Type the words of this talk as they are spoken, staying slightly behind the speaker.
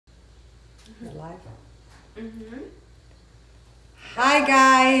We're live. Mm-hmm. Hi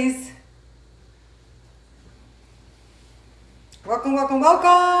guys. Welcome, welcome,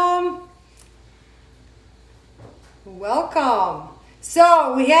 welcome. Welcome.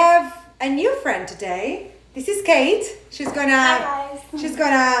 So we have a new friend today. This is Kate. She's Hi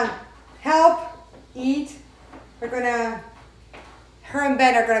gonna help eat. Her and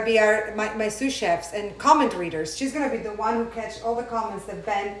Ben are gonna be my sous chefs and comment readers. She's gonna be the one who catch all the comments that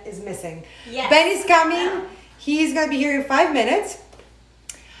Ben is missing. Yes. Ben is coming. Wow. He's gonna be here in 5 minutes.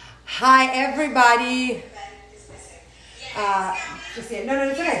 Hi everybody. Just yeah, no,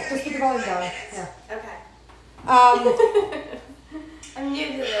 it's okay. Just keep the volume down. Yeah. Okay. Um, I'm new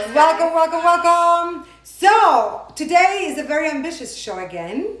to this. welcome. So today is a very ambitious show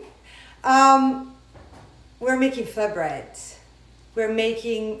again. We're making flatbread. We're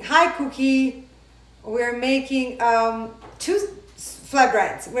making high cookie. We're making 2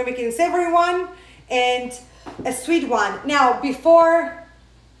 flatbreads. We're making a savory one and a sweet one. Now, before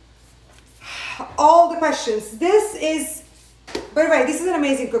all the questions, this is, by the way, this is an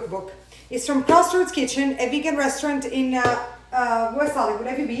amazing cookbook. It's from Crossroads Kitchen, a vegan restaurant in West Hollywood.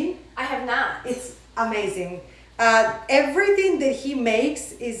 Have you been? I have not. It's amazing. Everything that he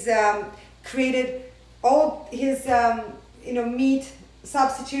makes is created. All his meat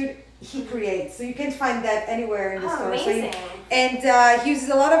substitute he creates, so you can't find that anywhere in the store. Amazing. And he uses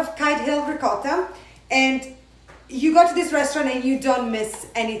a lot of Kite Hill ricotta, and you go to this restaurant and you don't miss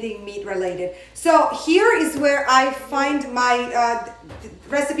anything meat related. So here is where I find my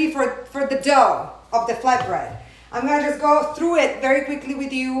recipe for the dough of the flatbread. I'm gonna just go through it very quickly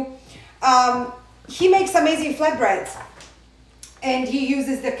with you. He makes amazing flatbreads, and he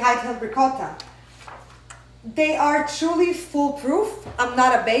uses the Kite Hill ricotta. They are truly foolproof. I'm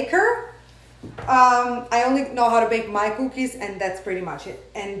not a baker. I only know how to bake my cookies, and that's pretty much it.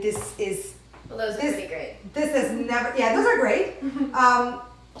 And this is... Well, those are pretty great. This has never... Yeah, those are great.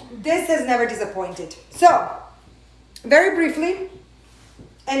 This has never disappointed. So, very briefly,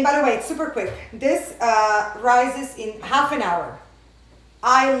 and by the way, it's super quick. This rises in half an hour.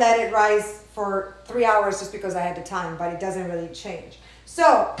 I let it rise for 3 hours just because I had the time, but it doesn't really change.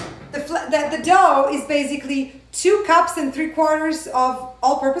 So the dough is basically 2 cups and 3/4 of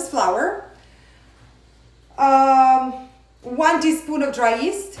all-purpose flour, 1 teaspoon of dry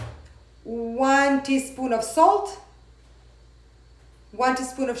yeast, 1 teaspoon of salt, 1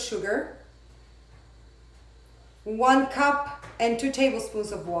 teaspoon of sugar, 1 cup and 2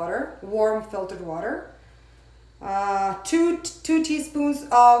 tablespoons of water, warm filtered water, 2 teaspoons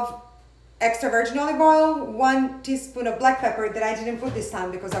of extra virgin olive oil, 1 teaspoon of black pepper that I didn't put this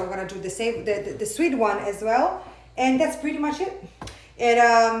time because I'm gonna do the sweet one as well, and that's pretty much it. And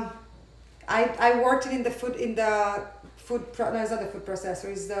I worked it in the food no, it's not the food processor.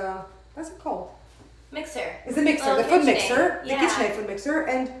 It's the, what's it called? Mixer. It's the mixer, Oh, the food KitchenAid. mixer, Yeah. the KitchenAid food mixer,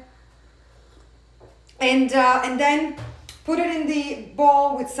 and then put it in the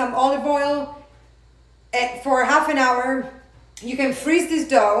bowl with some olive oil for half an hour. You can freeze this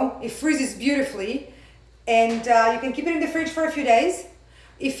dough. It freezes beautifully, and you can keep it in the fridge for a few days.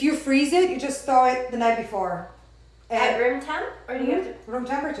 If you freeze it, you just thaw it the night before. At room temp? Or do you have to... Room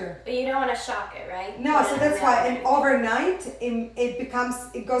temperature. But you don't want to shock it, right? No, so that's why. And overnight,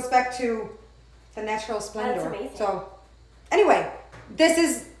 it goes back to the natural splendor. That's amazing. So, anyway,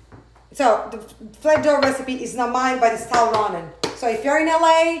 the flat dough recipe is not mine, but it's Tal Ronan. So if you're in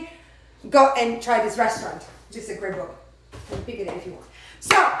LA, go and try this restaurant. This is a great book. Pick it if you want.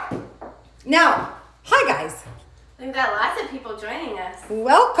 So, now, hi guys. We've got lots of people joining us.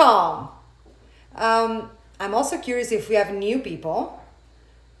 Welcome. I'm also curious if we have new people.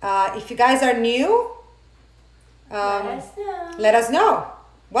 If you guys are new, let us know.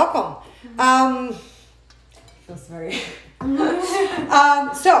 Welcome. Feels very...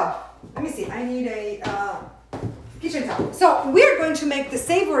 so, let me see. I need a kitchen towel. So, we're going to make the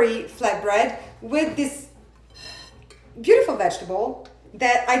savory flatbread with this beautiful vegetable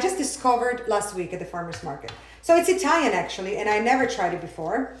that I just discovered last week at the farmer's market. So it's Italian actually, and I never tried it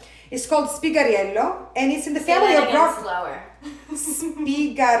before. It's called spigariello, and it's in the family of broccoli. Slower.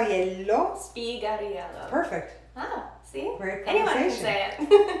 Spigariello. Spigariello. Perfect. Ah, see? Great Anyone can pronunciation. say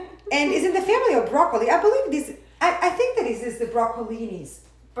it. And it's in the family of broccoli. I believe this. I think that this is the broccolinis.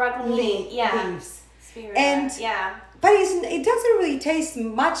 Broccoli, yeah. Leaves. Spirulina, And yeah. But it doesn't really taste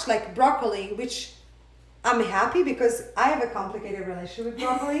much like broccoli, which I'm happy because I have a complicated relationship with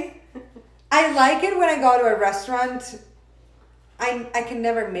broccoli. I like it when I go to a restaurant. I can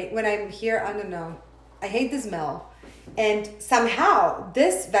never make, when I'm here, I don't know. I hate the smell. And somehow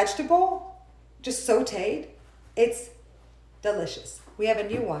this vegetable, just sauteed, it's delicious. We have a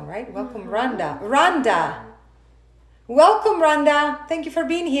new one, right? Welcome, Rhonda. Rhonda. Welcome, Rhonda. Thank you for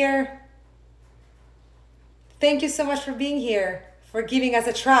being here. Thank you so much for being here, for giving us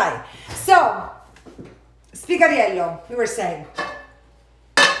a try. So, spigariello, we were saying.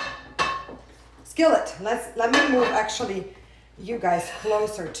 Skillet. Let me move actually you guys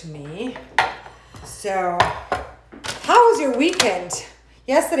closer to me. So, how was your weekend?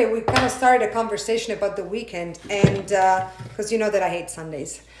 Yesterday we kind of started a conversation about the weekend, and because you know that I hate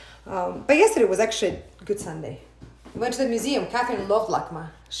Sundays. But yesterday was actually a good Sunday. We went to the museum. Catherine loved LACMA.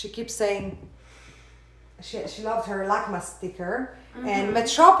 She keeps saying she loved her LACMA sticker. And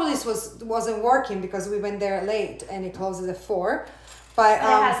Metropolis wasn't working because we went there late and it closes at 4. But it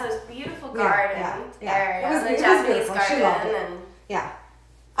has those beautiful gardens area, the Japanese garden. She loved it. Yeah.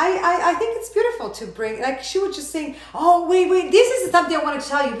 I think it's beautiful to bring, like she would just sing, oh, wait, this is something I want to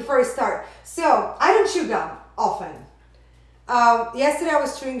tell you before I start. So, I don't chew gum often. Yesterday I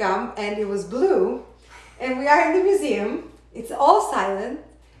was chewing gum and it was blue and we are in the museum. It's all silent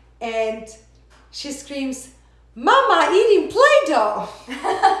and she screams, Mama, eating Play-Doh!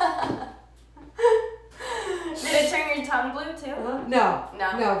 Did it turn your tongue blue too? No,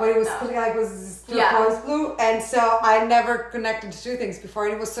 but it was like it was turquoise blue, and so I never connected the two things before.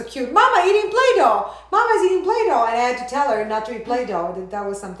 And it was so cute. Mama eating Play-Doh. Mama's eating Play-Doh, and I had to tell her not to eat Play-Doh. That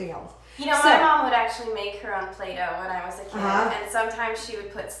was something else. You know, my mom would actually make her own Play-Doh when I was a kid, and sometimes she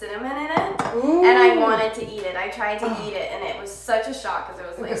would put cinnamon in it, and I wanted to eat it. I tried to eat it, and it was such a shock because it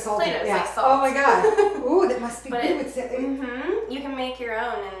was like Play-Doh, it's like salt. Oh my god! Ooh, that must be good with you can make your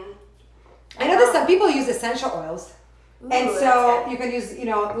own, and I know that some people use essential oils. Ooh, and so you can use,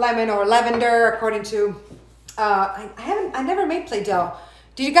 lemon or lavender according to, I never made Play-Doh.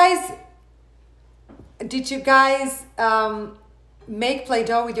 Did you guys make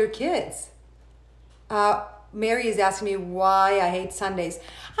Play-Doh with your kids? Mary is asking me why I hate Sundays.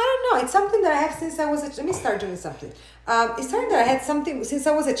 I don't know. It's something that I have since I was let me start doing something. It's something that I had since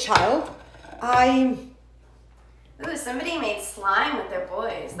I was a child. Ooh, somebody made slime with their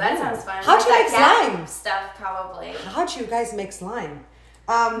boys. That sounds fun. How'd you make slime? Stuff, probably. How'd you guys make slime?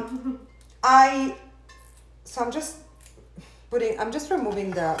 I'm just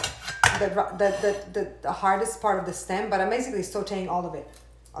removing the hardest part of the stem, but I'm basically sauteing all of it.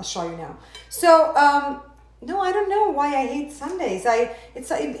 I'll show you now. So, no, I don't know why I hate Sundays.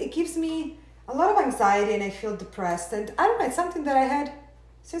 It gives me a lot of anxiety and I feel depressed. And I don't know, it's something that I had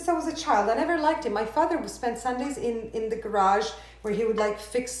since I was a child. I never liked it. My father would spend Sundays in the garage where he would like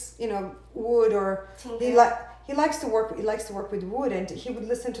fix, wood, or he likes to work with wood, and he would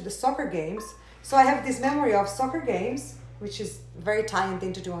listen to the soccer games. So I have this memory of soccer games, which is a very Italian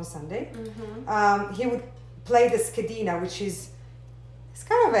thing to do on Sunday. He would play the schedina, which is it's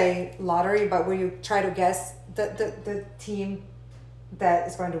kind of a lottery, but where you try to guess the team that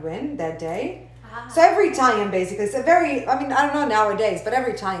is going to win that day. So every Italian basically, it's I don't know nowadays, but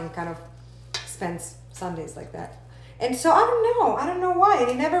every Italian kind of spends Sundays like that. And so I don't know why, and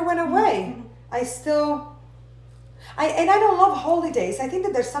it never went away. I don't love holidays. I think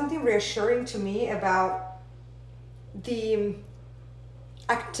that there's something reassuring to me about the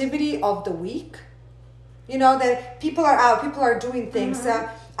activity of the week. That people are out, people are doing things.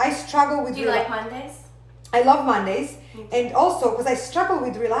 I struggle with... Do you like Mondays? I love Mondays, and also because I struggle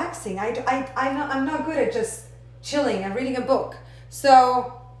with relaxing. I'm not good at just chilling and reading a book.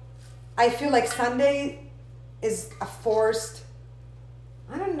 So I feel like Sunday is a forced,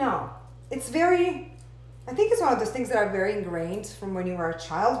 I don't know. I think it's one of those things that are very ingrained from when you were a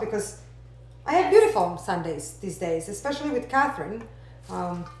child, because I have beautiful Sundays these days, especially with Catherine.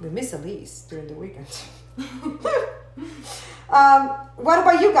 We miss Elise during the weekend. What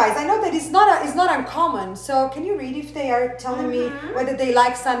about you guys? I know that it's not uncommon. So can you read if they are telling me whether they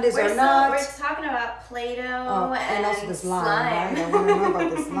like Sundays or not? We're talking about Play-Doh and also the slime. Right? I want to know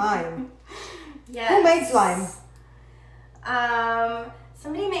about the slime. Yes. Who made slime?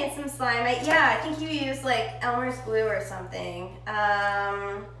 Somebody made some slime. I think you used like Elmer's glue or something.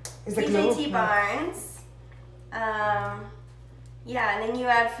 Is the glue? PJT Barnes. And then you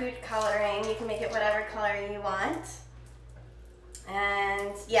add food coloring. You can make it whatever color you want.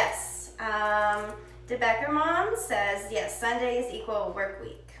 And yes, the Becker mom says, yes, Sundays equal work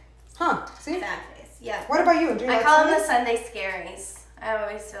week. Huh, see? Sad face, yeah. What about you? Do you I like call Sundays? them the Sunday scaries. I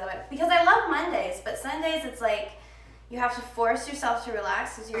always feel it. Because I love Mondays, but Sundays it's like you have to force yourself to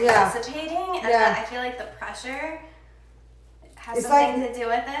relax because you're anticipating. And I feel like the pressure has something to do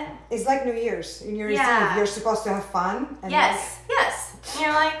with it. It's like New Year's. In New Year's Eve, you're supposed to have fun. And yes.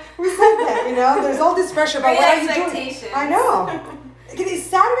 You're like... We said that, there's all this pressure about what are you doing? I know.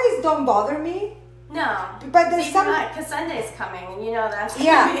 Saturdays don't bother me No. But there's some... Because Sunday's coming, and you know that's...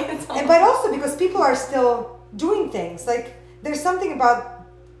 Yeah, but also because people are still doing things. Like, there's something about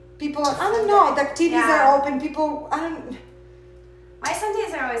people, I don't know, the activities are open, people, My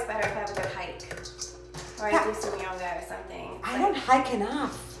Sundays are always better if I have a good hike. Or I do some yoga or something. I don't hike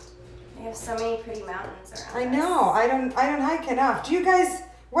enough. We have so many pretty mountains around I know, I don't hike enough. Do you guys...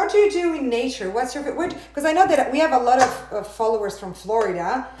 What do you do in nature? What's your favorite? Because I know that we have a lot of followers from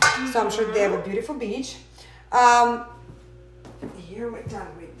Florida, so I'm sure they have a beautiful beach. Here we're done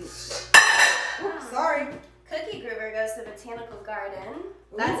with this. Oops, sorry. Cookie Groover goes to the Botanical Garden.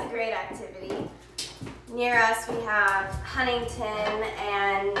 That's a great activity. Near us we have Huntington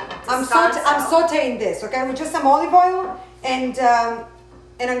and I'm sauteing this, okay, with just some olive oil and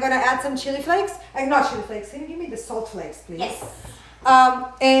I'm gonna add some chili flakes. Not chili flakes. Can you give me the salt flakes, please? Yes.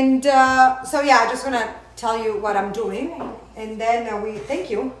 So yeah, I just wanna tell you what I'm doing, and then thank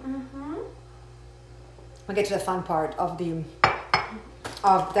you. We'll get to the fun part of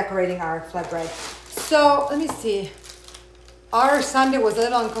decorating our flatbread. So let me see. Our Sunday was a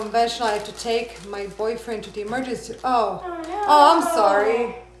little unconventional. I had to take my boyfriend to the emergency. Oh no. Oh, I'm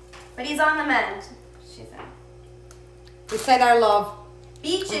sorry. But he's on the mend. She said. We send our love.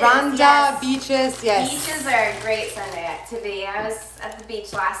 Beaches, beaches, yes. Beaches are a great Sunday activity. I was at the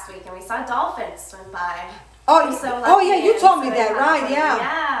beach last week and we saw dolphins swim by. Oh, yeah, you told me that, right? Yeah.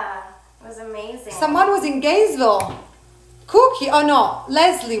 Yeah, it was amazing. Someone was in Gainesville.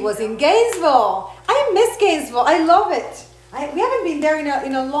 Leslie was in Gainesville. I miss Gainesville. I love it. We haven't been there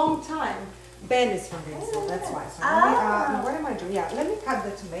in a long time. Ben is from Gainesville, that's why. So what am I doing? Yeah, let me cut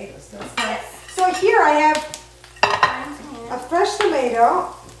the tomatoes. So here I have a fresh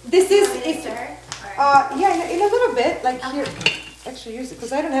tomato. This is in a little bit. Like here, actually use it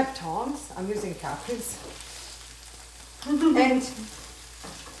because I don't have tongs. I'm using Capri's. And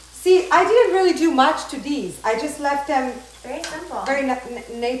see, I didn't really do much to these. I just left them very simple, very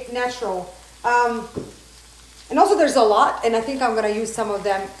natural. And also there's a lot, and I think I'm gonna use some of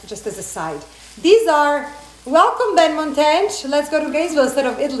them just as a side. These are, welcome Ben Montench. Let's go to Gainesville instead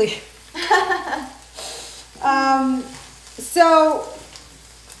of Italy. So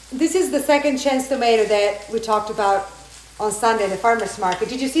this is the second chance tomato that we talked about on Sunday, the farmer's market.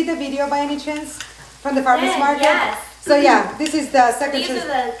 Did you see the video by any chance from the farmer's market? Yes. So yeah, this is the second chance. These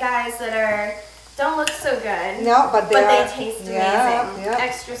are the guys that don't look so good. No, but they taste amazing. Yeah.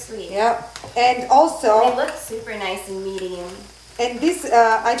 Extra sweet. Yeah. And also they look super nice and meaty. And this,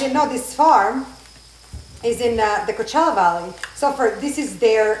 I didn't know this farm is in the Coachella Valley. So this is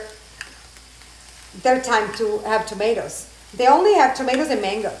their time to have tomatoes. They only have tomatoes and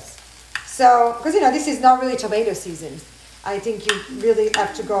mangoes. So, because this is not really tomato season. I think you really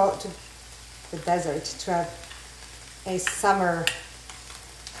have to go to the desert to have a summer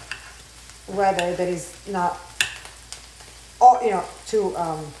weather that is not, too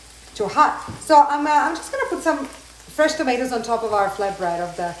hot. So I'm just gonna put some fresh tomatoes on top of our flatbread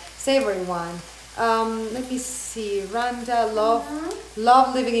of the savory one. Let me see. Rhonda,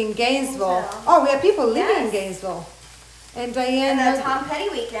 love living in Gainesville. Oh, we have people living in Gainesville. And Diane. And the Tom Petty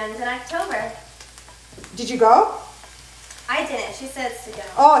weekend in October. Did you go? I didn't. She said to go.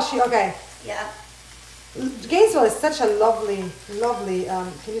 Oh, okay. Yeah. Gainesville is such a lovely,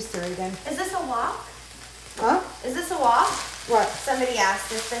 can you stir it again? Is this a walk? Huh? Is this a walk? What? Somebody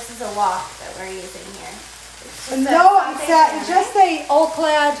asked if this is a walk that we're using here. No, it's just a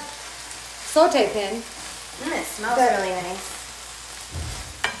all-clad saute pan. It smells really nice.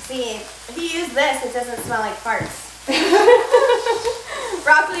 See, if you use this, it doesn't smell like farts.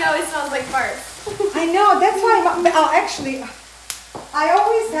 Broccoli always smells like farts. I know, that's why, actually, I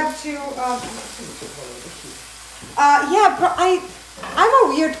always have to, I'm a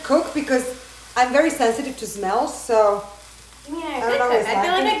weird cook because I'm very sensitive to smells, so. You mean a good cook? I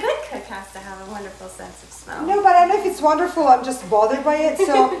feel like a good cook has to have a wonderful sense of smell. No, but I don't know if it's wonderful, I'm just bothered by it,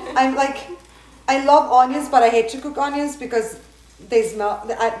 so I'm like, I love onions, but I hate to cook onions because they smell,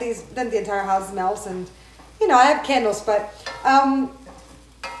 then the entire house smells, and I have candles, but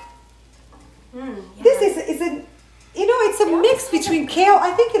this is it's a mix between kale.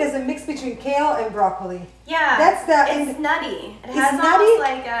 I think it is a mix between kale and broccoli. Yeah, it's nutty. It has almost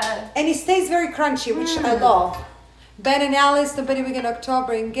like a... And it stays very crunchy, which I love. Ben and Alice, the Petty Weekend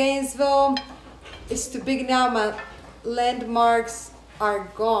October in Gainesville. It's too big now, my landmarks are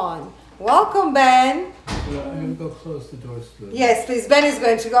gone. Welcome, Ben. I'm going to go close the doors to them. Yes, please. Ben is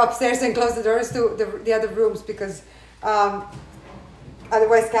going to go upstairs and close the doors to the other rooms because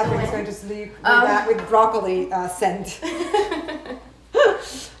otherwise Catherine is going to sleep with broccoli scent.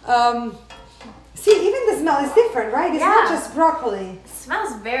 See, even the smell is different, right? It's not just broccoli.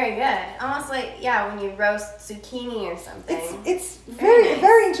 smells very good. Almost like, yeah, when you roast zucchini or something. It's very,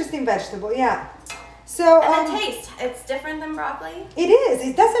 very interesting vegetable, yeah. So and the taste, it's different than broccoli? It is.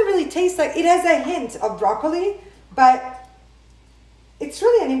 It doesn't really taste like, it has a hint of broccoli, but it's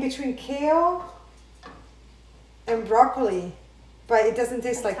really an in-between kale and broccoli, but it doesn't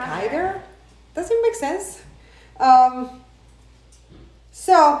taste like either. Doesn't make sense.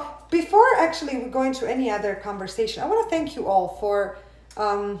 So before actually we go into any other conversation, I want to thank you all for...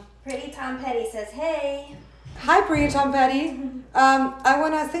 Pretty Tom Petty says, hey. Hi, Pretty Tom Petty. I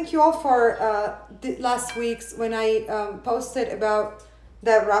want to thank you all for last week's when I posted about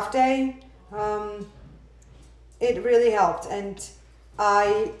that rough day. It really helped, and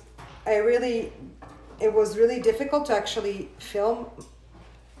it was really difficult to actually film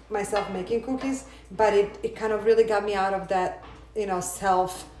myself making cookies, but it kind of really got me out of that,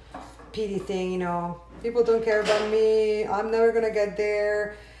 self-pity thing, people don't care about me, I'm never gonna get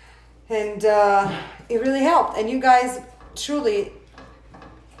there, and it really helped. And you guys, truly,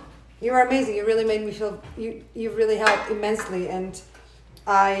 you were amazing. You really made me feel, you really helped immensely. And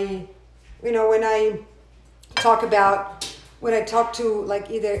when I talk to like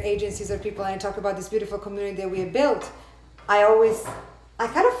either agencies or people and I talk about this beautiful community that we have built, I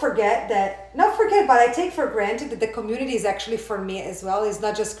kind of but I take for granted that the community is actually for me as well. It's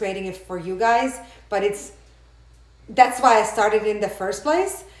not just creating it for you guys, but that's why I started in the first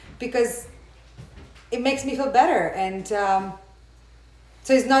place, because it makes me feel better. And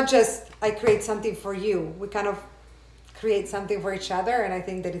so it's not just I create something for you. We kind of create something for each other, and I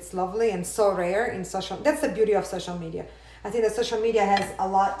think that it's lovely and so rare in social. That's the beauty of social media. I think that social media has a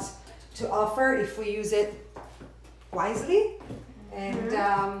lot to offer if we use it wisely. And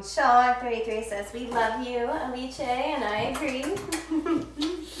Shaw33 says, we love you, Alice, and I agree.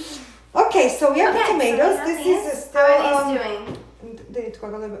 Okay, so we have the tomatoes. So this is still, how are these doing? They need to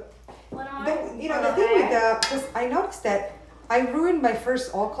cook a little bit. One more? The thing with because I noticed that I ruined my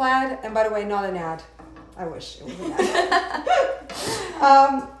first All-Clad, and by the way, not an ad. I wish it was an ad.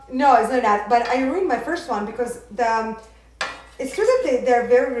 No, it's not an ad, but I ruined my first one because it's true that they're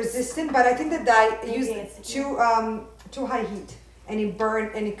very resistant, but I think that I used too high heat, and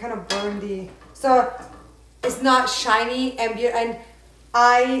it kind of burned so it's not shiny and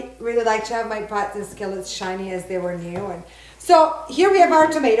I really like to have my pots and skillets shiny as they were new. And so here we have our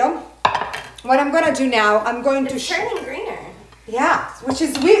tomato. What I'm gonna do now, It's turning greener. Yeah, which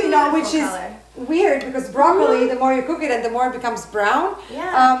is weird, weird because broccoli, the more you cook it and the more it becomes brown.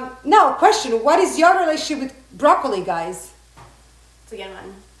 Yeah. Now, question: what is your relationship with broccoli, guys? It's a good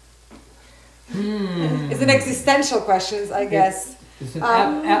one. It's an existential question, I guess. It's an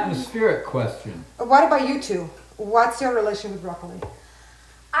atmospheric question. What about you two? What's your relationship with broccoli?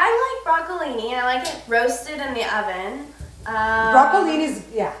 I like broccolini. I like it roasted in the oven. Broccolini is,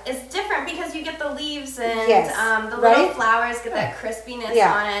 it's different because you get the leaves and the right? little flowers get that crispiness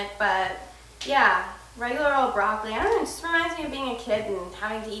on it. But yeah, regular old broccoli, I don't know, it just reminds me of being a kid and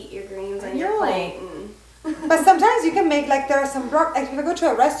having to eat your greens on your plate. But sometimes you can make, like, there are some broccoli, if you go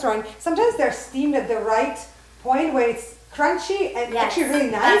to a restaurant, sometimes they're steamed at the right point where it's crunchy and actually really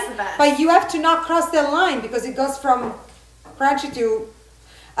nice. That's the best. But you have to not cross the line because it goes from crunchy to...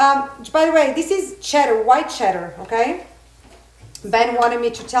 by the way, this is cheddar, white cheddar, okay? Ben wanted me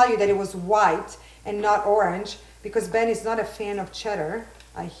to tell you that it was white and not orange because Ben is not a fan of cheddar,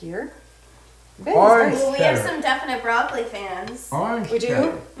 I hear. Ben orange we have some definite broccoli fans. Orange we do?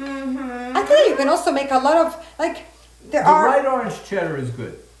 cheddar. Mm-hmm. I think you can also make a lot of, like, The right orange cheddar is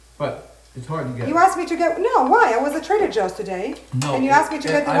good, but it's hard to get. You asked me to get, no, why? I was at Trader Joe's today. No. And you asked me to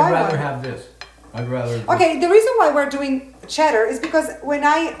get the white one. I'd rather have this. I'd rather. Okay, the reason why we're doing cheddar is because when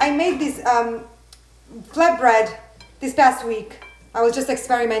I made this flatbread this past week, I was just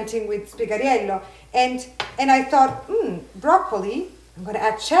experimenting with spigariello, and I thought, broccoli. I'm gonna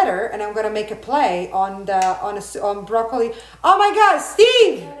add cheddar, and I'm gonna make a play on broccoli. Oh my God,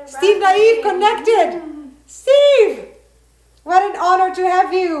 Steve Naive connected. Steve, what an honor to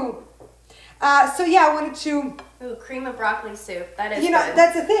have you. So yeah, I wanted to. Ooh, cream of broccoli soup. That is. You know, good.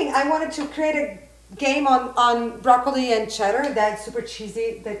 that's the thing. I wanted to create a game on broccoli and cheddar that's super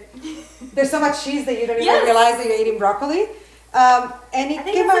cheesy. That there's so much cheese that you don't even realize that you're eating broccoli. And it I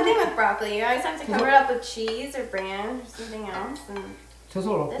think that's the thing with broccoli. You always have to cover it up with cheese or bran or something else. And this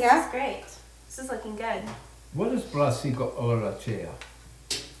is great. This is looking good. What is brassico ollacea?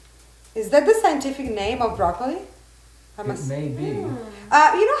 Is that the scientific name of broccoli? It may be.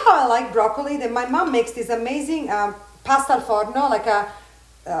 You know how I like broccoli? That my mom makes this amazing pasta al forno, like a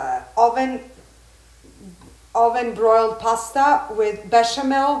oven broiled pasta with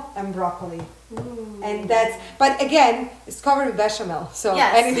bechamel and broccoli. And that's, but again, it's covered with bechamel. So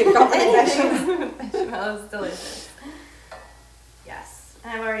anything covered with bechamel. Bechamel is delicious. Yes.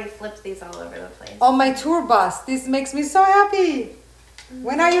 And I've already flipped these all over the place. On my tour bus. This makes me so happy.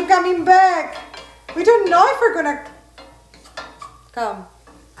 When are you coming back? We don't know if we're gonna come.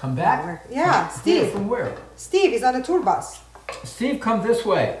 Come back? Yeah, Steve. From where? Steve is on a tour bus. Steve, come this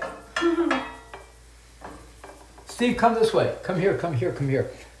way. Steve, come this way. Come here, come here, come here.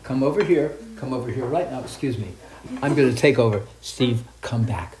 Come over here. Come over here right now. Excuse me. I'm going to take over. Steve, come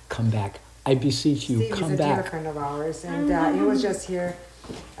back. Come back. I beseech you, Steve come is a back. dear friend of ours, and he was just here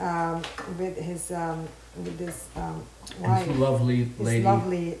with his wife. His lovely His lady.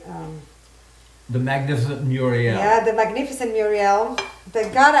 lovely. The magnificent Muriel. Yeah, the magnificent Muriel.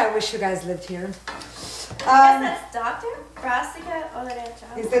 Thank God I wish you guys lived here. I guess that's Dr. Brassica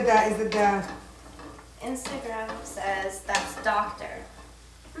Olarencha. Is it the Instagram says that's Doctor.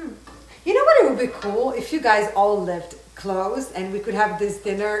 You know what, it would be cool if you guys all lived close and we could have this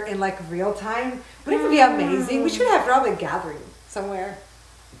dinner in like real time. Wouldn't it be amazing? We should have probably a gathering somewhere.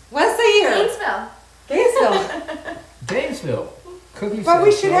 Once a year. Gainesville. Gainesville. Cookies. But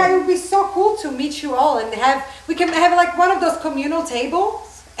we should have, it would be so cool to meet you all and we can have like one of those communal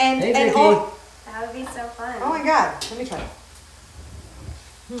tables and, Hey, and Vicky. all. That would be so fun. Oh my God, let me try.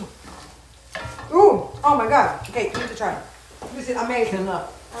 Ooh, oh my God. Okay, you need to try. This is amazing.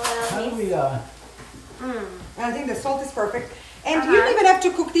 How do we, And I think the salt is perfect. And you don't even have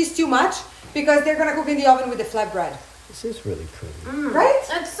to cook these too much because they're gonna cook in the oven with the flatbread. This is really pretty. Right?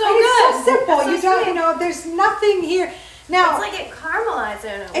 That's so And good. it's so simple. That's so You don't, sweet. you know, there's nothing here. Now, It's like it caramelizes. I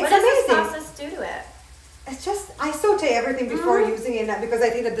don't know. It's What does this amazing. process do to it? it's just, I saute everything before using it because I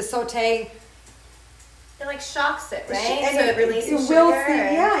think that the sauteing, It like shocks it, right? and So it releases wilts sugar.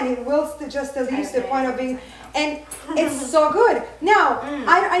 and it wilts just the leaves to the Okay. point of being, and it's so good. Now,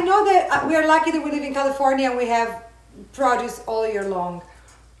 I know that we are lucky that we live in California and we have produce all year long,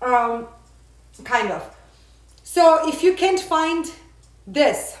 kind of. So if you can't find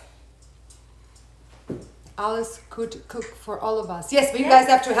this, Alice could cook for all of us. Yes, but you guys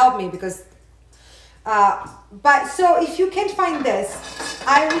have to help me because, but so if you can't find this,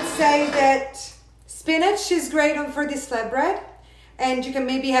 I would say that spinach is great for this flatbread, and you can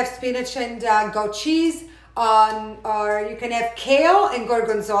maybe have spinach and goat cheese on, or you can have kale and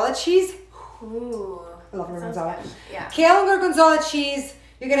gorgonzola cheese. Ooh. I love that sounds gorgonzola. good. Yeah. Kale and gorgonzola cheese.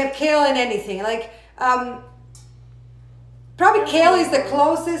 You can have kale and anything. Like, probably kale is the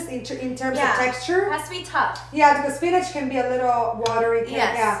closest in terms of texture. It has to be tough. Yeah, because spinach can be a little watery.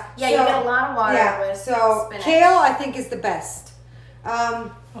 Yes. Yeah, You get a lot of water with so spinach. kale I think is the best.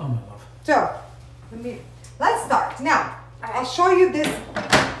 Oh, my love. So, let's start. Now, All right. I'll show you this.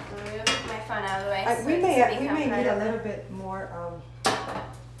 Remove my phone out of the way. so We it may doesn't become need part a of little it. bit more,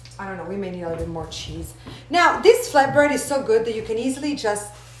 I don't know, we may need a little bit more cheese. Now, this flatbread is so good that you can easily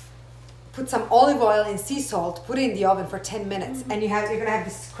just put some olive oil and sea salt, put it in the oven for 10 minutes, and you're gonna have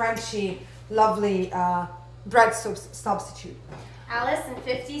this crunchy, lovely bread substitute. Alice and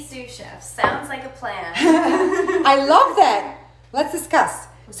 50 sous chefs. Sounds like a plan. I love that. Let's discuss.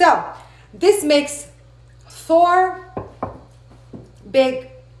 So, this makes 4 big,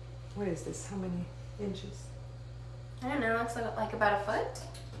 what is this? How many inches? I don't know. Looks like about a foot.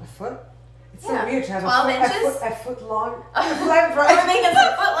 A foot? It's Yeah. so weird to have 12 a inches? foot long We're flatbread. making a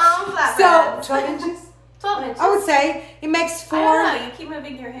foot long flatbread. So, 12 inches? 12 inches. I would say it makes 4. I don't know. You keep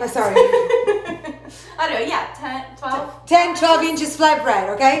moving your hands. Oh, sorry. I don't know. Yeah. 10, 12. 10, 12 inches flatbread,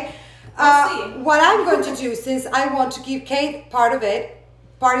 okay? We'll see. What I'm going to do, since I want to give Kate part of it,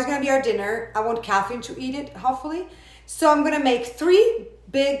 part is going to be our dinner. I want Catherine to eat it, hopefully. So I'm going to make 3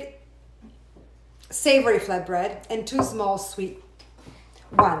 big savory flatbread and 2 small sweet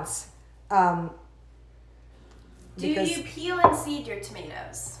ones. Do you peel and seed your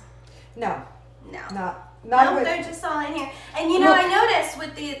tomatoes? No, No. not No, with. they're just all in here. And you know, Look. I noticed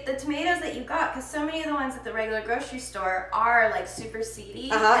with the tomatoes that you got, because so many of the ones at the regular grocery store are like super seedy,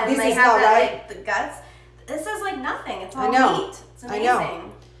 and This they is have not that, right. like the guts. This is like nothing. It's all I know. meat. It's I amazing.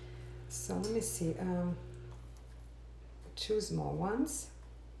 know. So let me see. 2 small ones.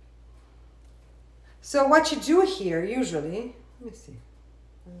 So what you do here usually, let me see.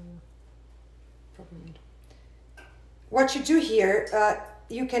 Probably need. What you do here,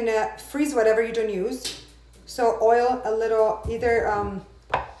 you can freeze whatever you don't use. So oil a little, either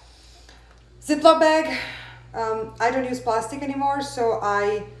Ziploc bag. I don't use plastic anymore, so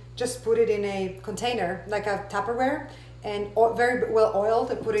I just put it in a container, like a Tupperware, and very well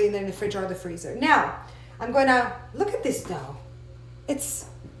oiled, and put it in the fridge or the freezer. Now, I'm gonna look at this dough. It's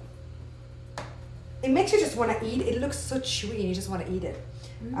it makes you just want to eat. It looks so chewy and you just want to eat it.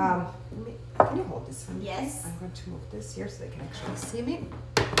 Can you hold this for me? Yes. I'm going to move this here so they can actually see me.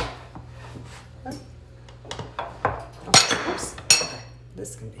 Oh, oops. Okay.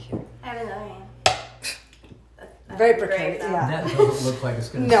 This can be here. I have another hand. Very precarious. Yeah. That doesn't look like it's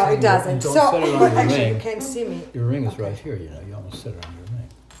going to. No, it doesn't. Don't So, set it on but your actually, ring. you can't see me. Your ring is right here. You know, you almost set it on your ring.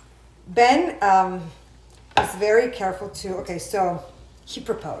 Ben is very careful to. Okay, so he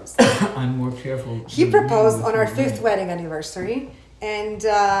proposed. I'm more careful. He with proposed you on with our your 5th ring. wedding anniversary, and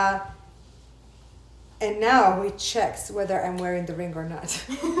now he checks whether I'm wearing the ring or not.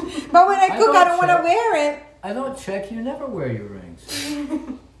 But when I cook, I don't want to wear it. I don't check. You never wear your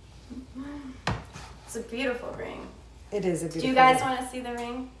rings. It's a beautiful ring. It is a beautiful. Do you guys ring. want to see the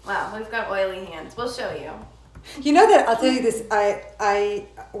ring? Wow, we've got oily hands. We'll show you. You know that I'll tell you this. I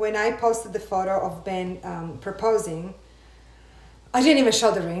when I posted the photo of Ben proposing, I didn't even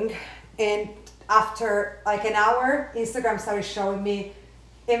show the ring, and after like an hour, Instagram started showing me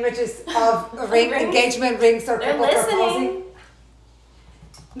images of ring engagement rings or They're people listening. proposing.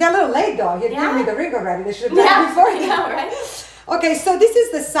 They're a little late though. He had given me the ring already. They should have done it before. I know, right? Okay, so this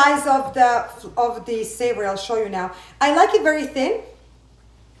is the size of the savory. I'll show you now. I like it very thin.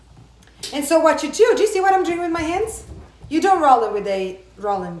 And so what you do you see what I'm doing with my hands? You don't roll it with a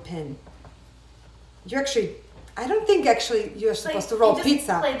rolling pin. You actually, I don't think actually you're supposed to roll you just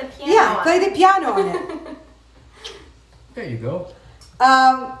pizza. play the piano Yeah, on play it. the piano on it. There you go.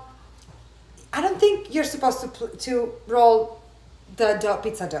 I don't think you're supposed to roll the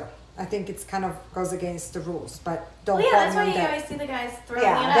pizza dough. I think it's kind of goes against the rules, but don't. Well, yeah, that's quote why me you on that. always see the guys throwing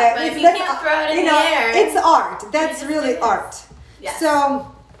Yeah, it up. that- But if it's- you that's, can't throw it in you the know, air, it's art. That's just really do this. art. Yes. So,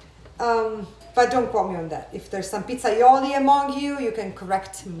 but don't quote me on that. If there's some pizzaioli among you, you can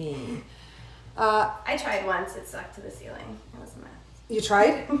correct me. I tried once. It stuck to the ceiling. It was a mess. You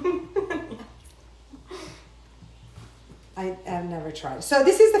tried? I have never tried. So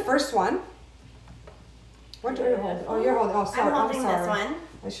this is the first one. What are you holding? Oh, you're holding. Oh, sorry. I'm holding sorry. this one.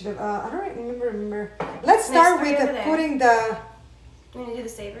 I should have. I don't remember. Let's There's start three with over there. putting the. Do you want to do the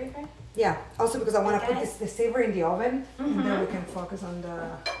savory first? Yeah. Also because I want to Okay, put guys. the savory in the oven, and then we can focus on the.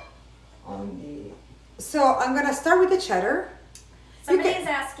 So I'm gonna start with the cheddar. Somebody is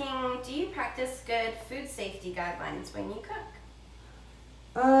asking, do you practice good food safety guidelines when you cook?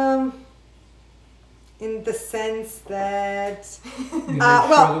 In the sense that You make well,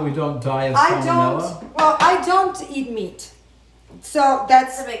 sure that we don't die of salmonella. I don't eat meat, so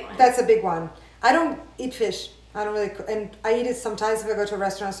that's That's a big one. That's a big one. I don't eat fish. I don't really cook, and I eat it sometimes if I go to a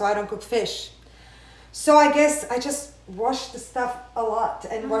restaurant, so I don't cook fish. So I guess I just wash the stuff a lot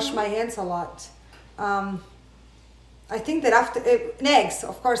and wash my hands a lot. I think that after and eggs,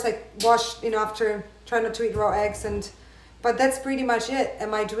 of course, I wash after try not to eat raw eggs, but that's pretty much it.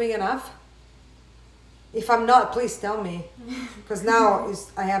 Am I doing enough? If I'm not, please tell me, because now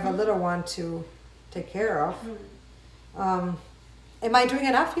I have a little one to take care of. Am I doing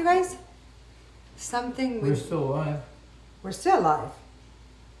enough, you guys? We're still alive. We're still alive.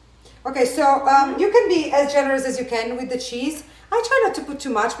 Okay, so you can be as generous as you can with the cheese. I try not to put too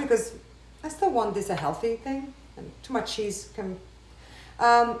much because I still want this a healthy thing, and too much cheese can.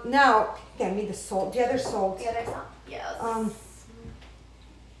 Now, get me the salt, the other salt. The other side. Yes.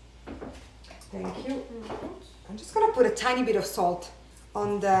 Thank you. I'm just gonna put a tiny bit of salt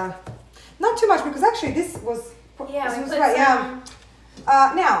on the, not too much because actually this was. Yeah, this we was put right, some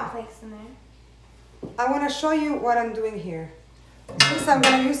now flakes in there. I want to show you what I'm doing here. So I'm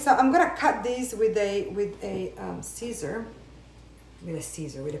gonna use some. I'm gonna cut these with a Caesar,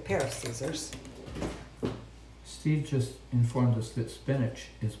 with a pair of scissors. Steve just informed us that spinach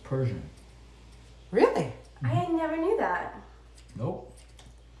is Persian. Really? I never knew that. Nope.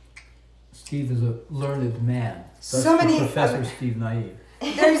 Steve is a learned man. That's So for many- Professor Steve Naive.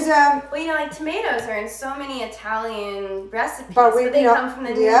 There's Well, like tomatoes are in so many Italian recipes, but but they come from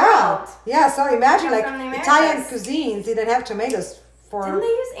the New yeah, World. yeah. So imagine Come like from the Americas. Italian cuisines didn't have tomatoes for. Didn't they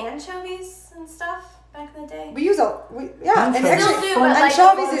use anchovies and stuff back in the day? We use and Anchovies. actually Still do, but like-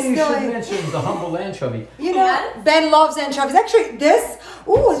 anchovies is You still. should mention the humble anchovy. Yeah. Ben loves anchovies. Actually, this.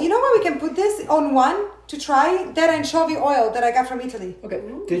 You know what? We can put this on one to try that anchovy oil that I got from Italy. Okay.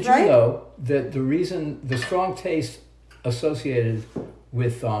 Did Right? you know that the strong taste associated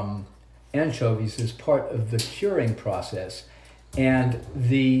with anchovies is part of the curing process, and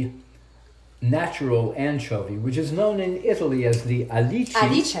the natural anchovy, which is known in Italy as the alice,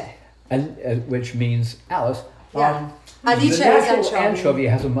 which means Alice. Yeah. Alice the is natural anchovy. anchovy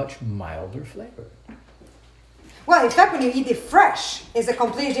has a much milder flavor. Well, in fact, when you eat it fresh, it's a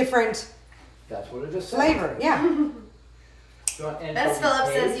completely different That's what it is. flavor. Yeah. Bess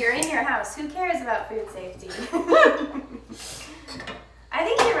Phillips says, you're in your house. Who cares about food safety? I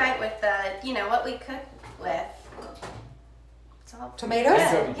think you're right with what we cook with. It's all tomatoes?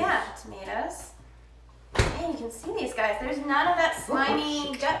 Good. Yeah, tomatoes. Hey, you can see these guys. There's none of that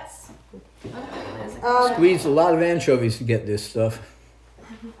slimy guts. Squeeze a lot of anchovies to get this stuff.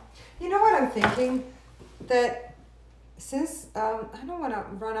 You know what I'm thinking? That since I don't want to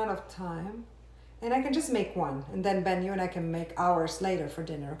run out of time, and I can just make one, and then Ben, you and I can make ours later for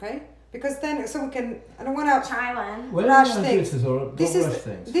dinner, okay? Because then, so we can. I don't want to try one. rush things.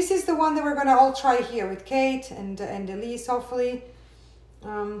 This is the one that we're gonna all try here with Kate and Elise, hopefully.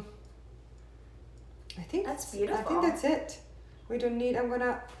 I think that's beautiful. I think that's it. We don't need. I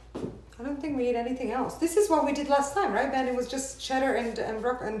don't think we need anything else. This is what we did last time, right, Ben? It was just cheddar and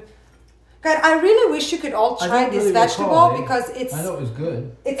broccoli. God, I really wish you could all try this vegetable because it's. I know it was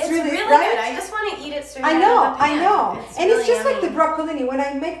good. It's really right? good. I just want to eat it straight I out of the pan. I know. It's and really it's just yummy. like the broccolini. When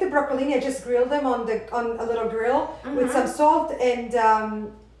I make the broccolini, I just grill them on a little grill with some salt and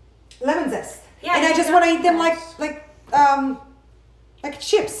lemon zest. Yeah, and I just want to eat them like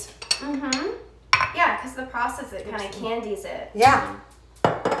chips. Yeah, because the process it kind of candies it. Yeah.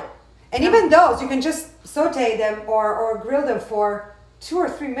 And even those, you can just saute them or grill them for 2 or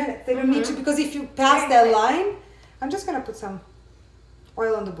 3 minutes. They don't need to, because if you pass that line, I'm just going to put some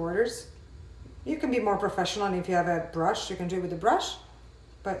oil on the borders. You can be more professional, and if you have a brush, you can do it with a brush.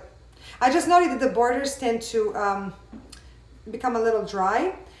 But I just noticed that the borders tend to become a little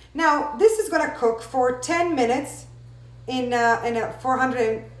dry. Now, this is going to cook for 10 minutes in a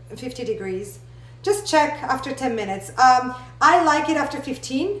 450 degrees. Just check after 10 minutes. I like it after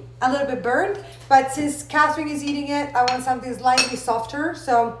 15, a little bit burned, but since Catherine is eating it, I want something slightly softer,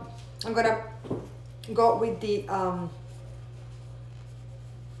 so I'm gonna go with the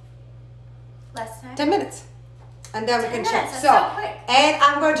less time? 10 minutes, and then we can check. That's so quick. And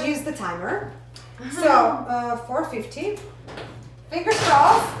I'm going to use the timer. So 450. Fingers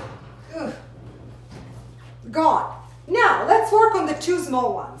crossed. Ugh. Gone. Now let's work on the 2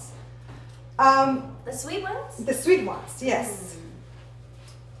 small ones. The sweet ones? The sweet ones, yes.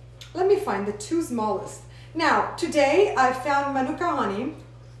 Let me find the 2 smallest. Now, today I found Manuka honey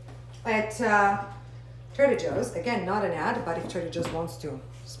at Trader Joe's. Again, not an ad, but if Trader Joe's wants to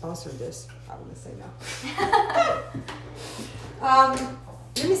sponsor this, I wouldn't say no.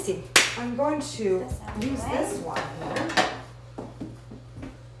 Let me see. I'm going to use this one here.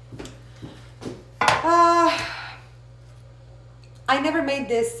 I never made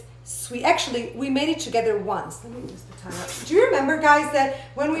this sweet. Actually, we made it together once. Let me use the timer. Do you remember, guys, that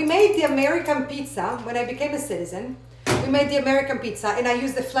when we made the American pizza, when I became a citizen, we made the American pizza and I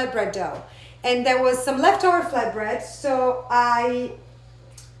used the flatbread dough. And there was some leftover flatbread, so I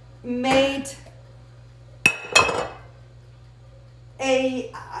made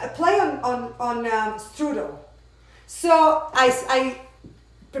a play on strudel. So I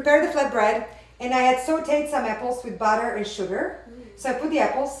prepared the flatbread and I had sauteed some apples with butter and sugar. So I put the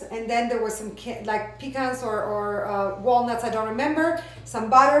apples, and then there was some like pecans or walnuts, I don't remember, some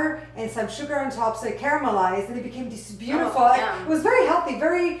butter and some sugar on top, so it caramelized, and it became this beautiful. It was very healthy,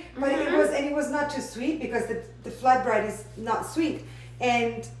 but it was not too sweet because the flatbread is not sweet,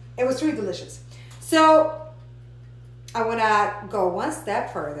 and it was really delicious. So I want to go one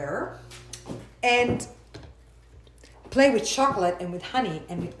step further and play with chocolate and with honey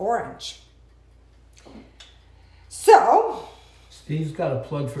and with orange. So. Steve's got a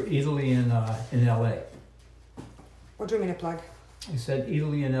plug for Italy in LA. What do you mean a plug? He said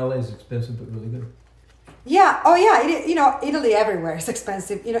Italy in LA is expensive but really good. Yeah. Oh yeah. Italy everywhere is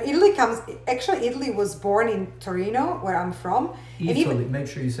expensive. Italy was born in Torino, where I'm from. Italy. Make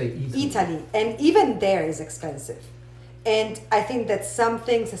sure you say Italy. Italy, and even there is expensive. And I think that some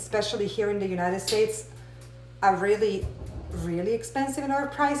things, especially here in the United States, are really, really expensive and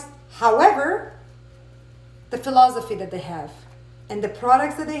overpriced. However, the philosophy that they have and the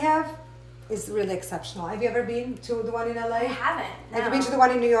products that they have is really exceptional. Have you ever been to the one in LA? I haven't. No. Have you been to the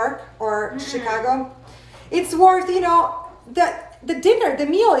one in New York or Chicago? It's worth, the dinner, the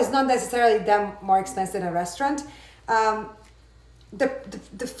meal is not necessarily that more expensive than a restaurant.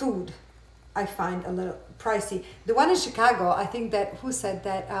 The food I find a little pricey. The one in Chicago, I think that, who said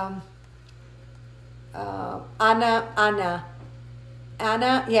that? Anna,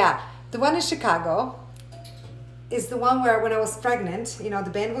 yeah. The one in Chicago is the one where when I was pregnant,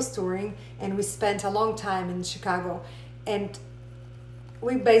 the band was touring and we spent a long time in Chicago and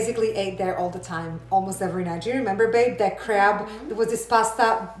we basically ate there all the time, almost every night. Do you remember, babe, that crab? There was this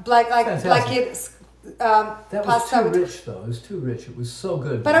pasta, that was too rich, though. It was too rich. It was so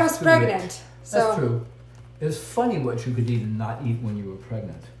good. But I was pregnant. So. That's true. It's funny what you could eat and not eat when you were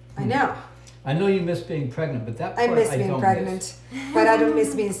pregnant. I know. I know you miss being pregnant, but that part I miss being pregnant, but I don't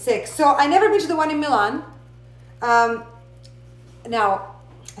miss being sick. So I never been to the one in Milan. Now,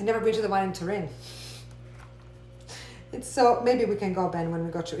 I never been to the one in Turin. It's so maybe we can go, Ben, when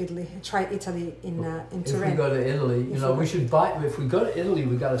we go to Italy. Try Italy in Turin. If we go to Italy, we should buy. If we go to Italy,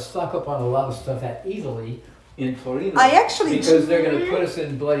 we got to stock up on a lot of stuff at Italy in Torino. Because they're going to put us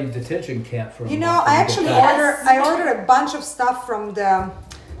in bloody detention camp for a month. I ordered a bunch of stuff from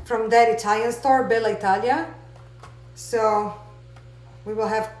that Italian store, Bella Italia. So we will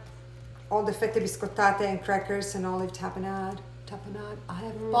have all the fette biscottate and crackers and olive tapenade. I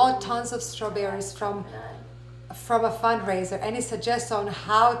have bought tons of strawberries from a fundraiser. Any suggestions on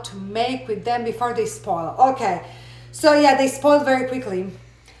how to make with them before they spoil? Okay, so yeah, they spoiled very quickly.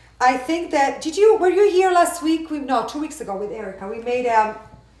 I think that were you here last week? 2 weeks ago with Erica. We made a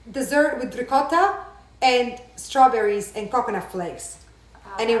dessert with ricotta and strawberries and coconut flakes,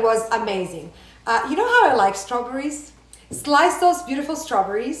 and it was amazing. You know how I like strawberries? Slice those beautiful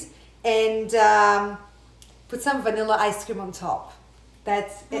strawberries and put some vanilla ice cream on top.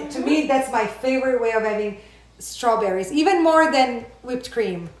 To me, that's my favorite way of having strawberries, even more than whipped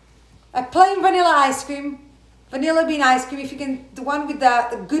cream. A plain vanilla ice cream, vanilla bean ice cream. If you can, the one with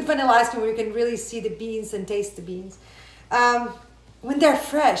the good vanilla ice cream where you can really see the beans and taste the beans. When they're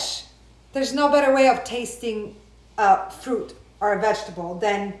fresh, there's no better way of tasting fruit or a vegetable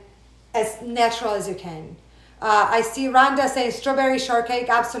than as natural as you can. I see Rhonda saying strawberry shortcake,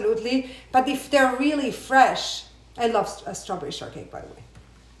 absolutely. But if they're really fresh, I love strawberry shortcake, by the way.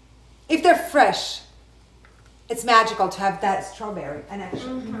 If they're fresh, it's magical to have that strawberry. And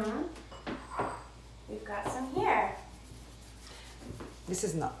actually, we've got some here. This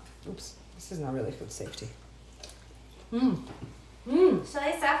is not really food safety. Shelley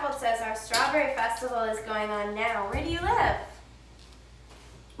Saffold says our strawberry festival is going on now. Where do you live?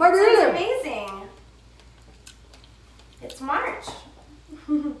 Where do you live? Amazing. It's March.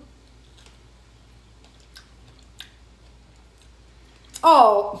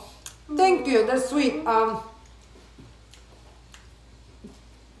 Oh, thank you. That's sweet.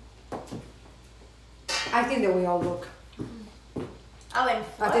 I think that we all look. Oh, in Florida.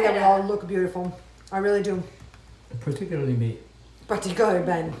 I think that we all look beautiful. I really do. Particularly me. Particularly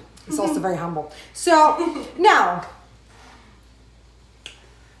Ben. He's also very humble. So now.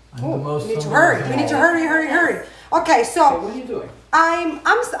 We need to hurry. We need to hurry. Okay, so what are you doing?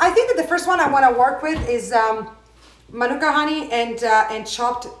 I think that the first one I want to work with is Manuka honey and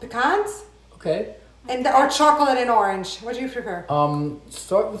chopped pecans. Okay. Or chocolate and orange. What do you prefer?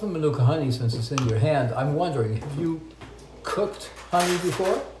 Start with the Manuka honey since it's in your hand. I'm wondering, have you cooked honey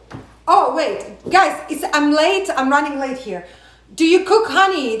before? Oh wait, guys, I'm late. I'm running late here. Do you cook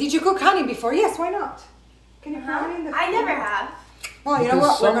honey? Did you cook honey before? Yes. Why not? Can you put honey in the? I never have. Well, you know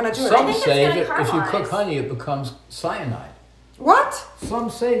what? We're gonna do it. Some say that if you cook honey, it becomes cyanide. What? Some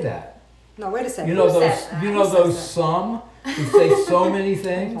say that. No, wait a second. You know those some who say so many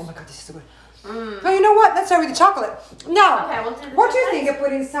things. Oh my God, this is so good. Well, you know what? Let's start with the chocolate. Now, okay, we'll do the what do you think of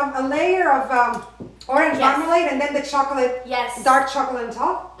putting a layer of orange marmalade and then the chocolate, dark chocolate on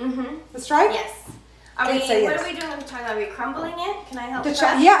top? Let's try it? Yes. What are we doing with the chocolate? Are we crumbling it? Can I help with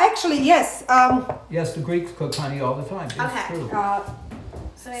that? Yeah, actually, yes. Yes, the Greeks cook honey all the time. It's true.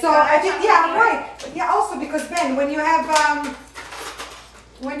 So I think, yeah, right. Yeah, also because Ben, when you have can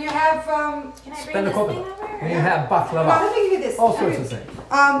I bring this thing over? When you have baklava. Well, let me give you this. All sorts of things. Do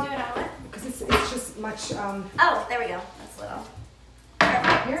it all in? Because it's just much. Oh, there we go. That's little.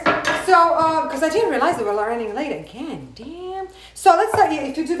 Here. So, because I didn't realize that we're running late again. Damn. So let's start.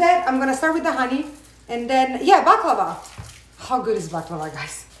 If you do that, I'm gonna start with the honey, and then baklava. How good is baklava,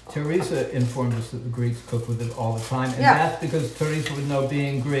 guys? Teresa informed us that the Greeks cook with it all the time, and that's because Teresa would know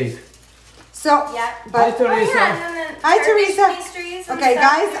being Greek. So, Hi, Teresa. Hi, Teresa. Okay,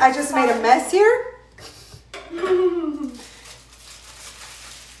 guys, I just made a mess here.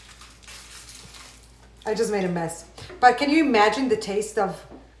 I just made a mess. But can you imagine the taste of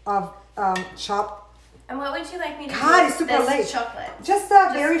chopped? And what would you like me to do God, with it's super this late. chocolate? Just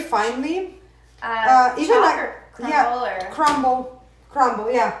very finely. Even like crumble or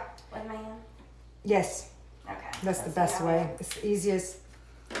crumble, yeah. With my hand? Yes. Okay. That's the best way. It's the easiest.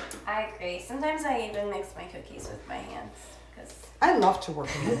 I agree. Sometimes I even mix my cookies with my hands. I love to work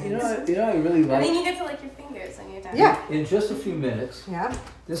with hands. You know, I really like. I mean, you get to lick your fingers when you're done. Yeah. In just a few minutes. Yeah.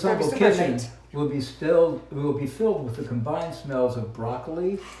 This humble kitchen will be filled with the combined smells of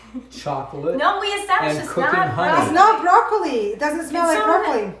broccoli, chocolate. No, we established and it's cooking not honey. broccoli. It's not broccoli. It doesn't smell like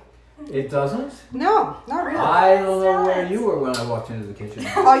broccoli. It doesn't? No, not really. I don't know where you were when I walked into the kitchen.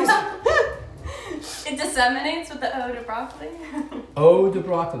 It's It disseminates with the eau de broccoli. Eau de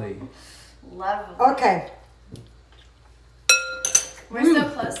broccoli. Lovely. Okay. We're so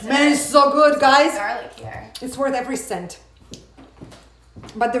close to Man, it's so good, guys. garlic here. It's worth every cent.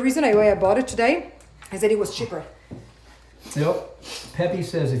 But the reason why I bought it today is that it was cheaper. Yep. Peppy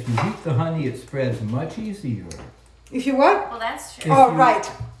says if you heat the honey, it spreads much easier. If you what? Well, that's true. Oh, right.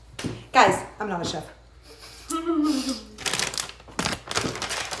 Guys, I'm not a chef.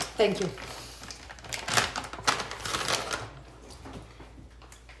 Thank you.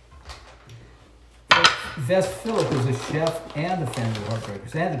 Vest Phillip is a chef and a fan of the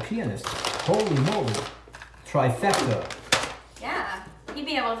Heartbreakers and a pianist. Holy moly. Trifecta. Yeah. You'd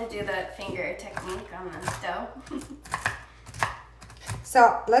be able to do the finger technique on the dough.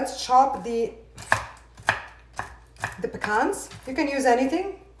 So let's chop the pecans. You can use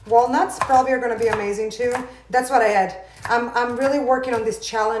anything. Walnuts probably are going to be amazing too. That's what I had. I'm really working on this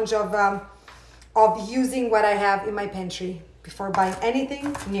challenge of using what I have in my pantry before buying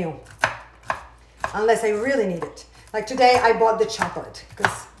anything new, unless I really need it. Like today, I bought the chocolate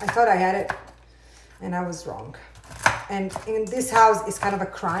because I thought I had it, and I was wrong. And in this house, it's kind of a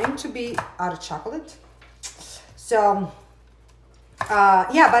crime to be out of chocolate. So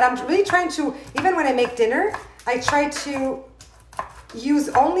yeah, but I'm really trying to, even when I make dinner, I try to use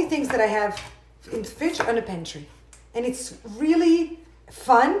only things that I have in the fridge or in the pantry. And it's really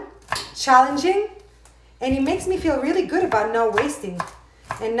fun, challenging, and it makes me feel really good about not wasting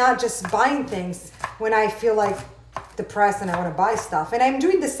and not just buying things when I feel like depressed and I want to buy stuff. And I'm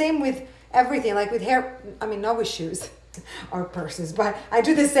doing the same with everything, like with hair, I mean, not with shoes or purses, but I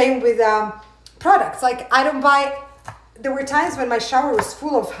do the same with products. Like I don't buy, there were times when my shower was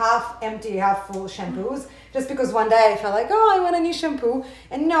full of half empty, half full shampoos, just because one day I felt like, oh, I want a new shampoo.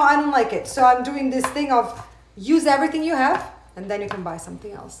 And no, I don't like it. So I'm doing this thing of use everything you have, and then you can buy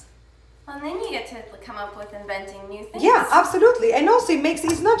something else. Well, and then you get to come up with inventing new things. Yeah, absolutely. And also it makes,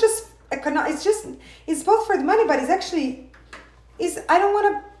 it's not just, it's both for the money, but it's actually, I don't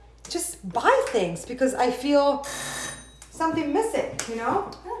want to just buy things because I feel something missing, you know?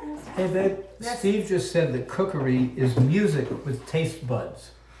 Hey babe, Yes. Steve just said that cookery is music with taste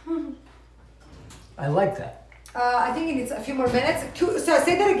buds. I like that. I think it needs a few more minutes. So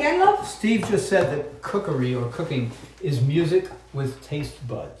say that again, love. Steve just said that cookery or cooking is music with taste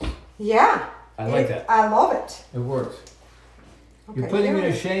buds. Yeah. I like that. I love it. It works. Okay, You're putting me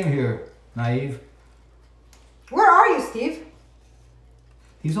here to shame here, Naive. Where are you, Steve?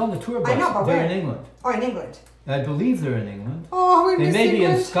 He's on the tour bus. I know, but they're where? in England. Oh, in England. I believe they're in England. Oh, we They miss may be in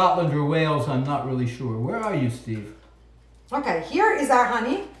England. Scotland or Wales. I'm not really sure. Where are you, Steve? Okay, here is our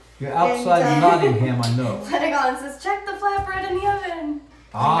honey. You're outside And, Nottingham, I know. Pentagon says, check the flatbread in the oven.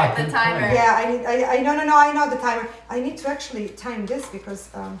 Ah, the good timer. point. Yeah, no, I know the timer. I need to actually time this because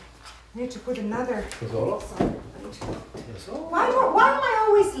I need to put another. Why am I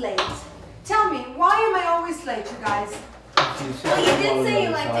always late? Tell me, why am I always late, you guys? Well, you did say you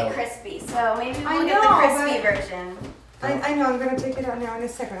liked it crispy, so maybe I we'll get the know, crispy but- version. I know, I'm gonna take it out now in a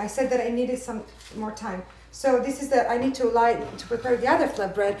second. I said that I needed some more time. So this is I need to prepare the other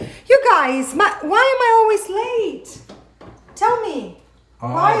flatbread. You guys, why am I always late? Tell me.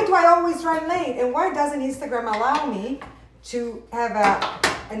 Why do I always run late? And why doesn't Instagram allow me to have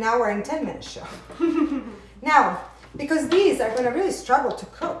an hour and 10 minute show? Now, because these are gonna really struggle to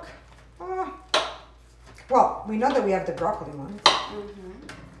cook. Well, we know that we have the broccoli one.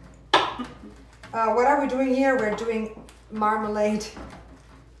 What are we doing here? We're doing marmalade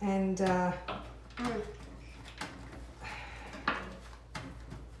and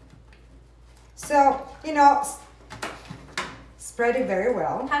so, you know, spread it very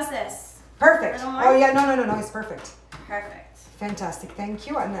well. How's this? Perfect. Little more? Oh yeah, no, it's perfect. Perfect. Fantastic, thank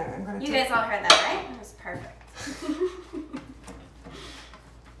you. And I'm gonna You guys all heard that, right? It was perfect.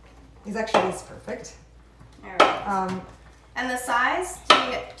 it's perfect. All right. And the size,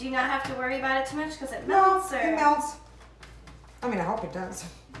 do you not have to worry about it too much because it melts? No, or? it melts. I mean, I hope it does.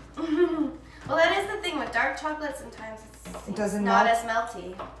 Well, that is the thing with dark chocolate. Sometimes It doesn't not melt? as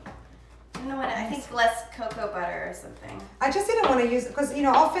melty. I don't know what. I think less cocoa butter or something. I just didn't want to use, because you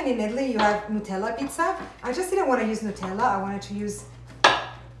know, often in Italy you have Nutella pizza. I just didn't want to use Nutella. I wanted to use,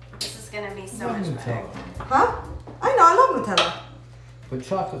 This is gonna be so much better. huh? I know, I love Nutella. But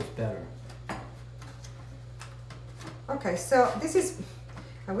chocolate's better. Okay, so this is,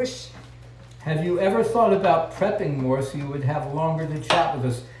 I wish, Have you ever thought about prepping more so you would have longer to chat with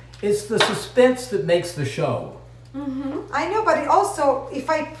us? It's the suspense that makes the show. I know, but it also, if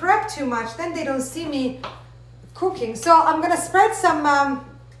I prep too much, then they don't see me cooking. So I'm gonna spread some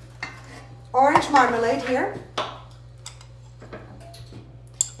orange marmalade here.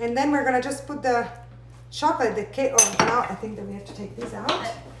 And then we're gonna just put the chocolate, the cake. Oh, now I think that we have to take these out.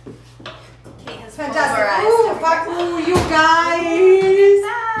 Kate has Fantastic. pulverized Ooh, you guys.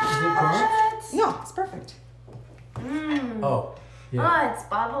 that. No, it's perfect. Mm. Oh, yeah. Oh, it's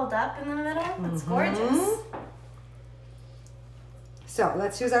bubbled up in the middle. It's gorgeous. So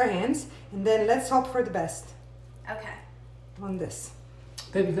let's use our hands and then let's hope for the best Okay. on this.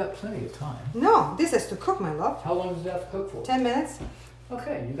 Babe, you've got plenty of time. No, this has to cook, my love. How long does that have to cook for? 10 minutes.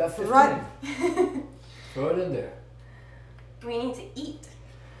 Okay, you got 15. Right. Throw it in there. We need to eat.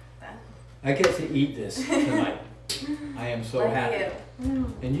 Then. I get to eat this tonight. I am so Like happy.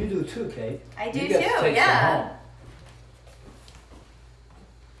 you. And you do too, Kate. I do You get to too, take yeah. some home.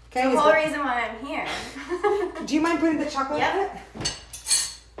 Okay. The whole reason why I'm here. Do you mind putting the chocolate Yep. in it?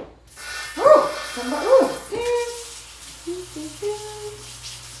 Ooh, ooh.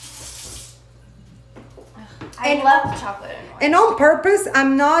 I love chocolate and wine. And on purpose,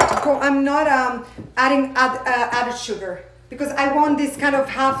 I'm not adding added sugar because I want this kind of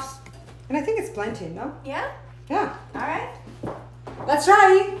half. And I think it's plenty, no? Yeah? Yeah. All right. Let's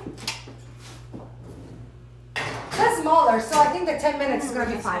try. That's smaller, so I think the 10 minutes is gonna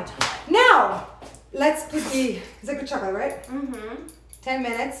be fine. Now, let's put the. Is that good chocolate, right? Mm-hmm. 10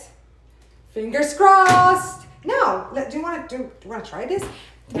 minutes. Fingers crossed. Now, do you want to try this?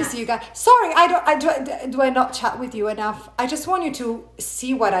 Let me see you guys. Sorry, do I not chat with you enough? I just want you to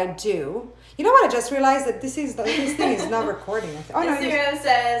see what I do. You know what? I just realized that this thing is not recording. Oh no! Instagram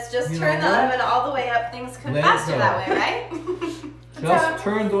says just turn the oven all the way up. Things cook faster that way, right? Just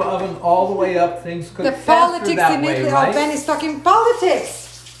turn the oven all the way up. Things cook The faster politics that in way, Italy. right? Oh, Ben is talking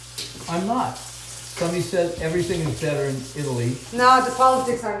politics. I'm not. Somebody said everything is better in Italy. No, the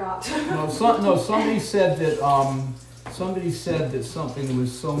politics are not. Somebody said that something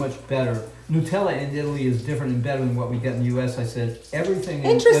was so much better. Nutella in Italy is different and better than what we get in the U.S. I said everything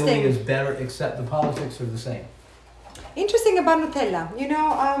in Italy is better except the politics are the same. Interesting about Nutella. You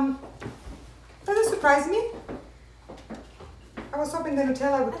know, doesn't surprise me. I was hoping the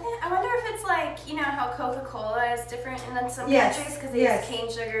Nutella would. I wonder if it's like, you know how Coca-Cola is different in some Yes, countries because they yes. use cane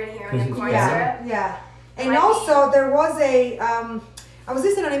sugar and here we have corn Yeah, syrup. yeah. And Might also there was a, I was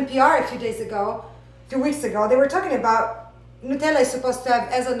listening on NPR a few weeks ago, they were talking about Nutella is supposed to have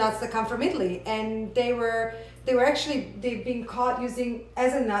hazelnuts that come from Italy, and they've been caught using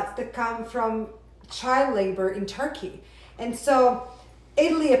hazelnuts that come from child labor in Turkey. And so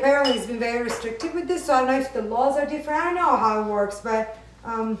Italy apparently has been very restrictive with this, so I don't know if the laws are different. I don't know how it works, but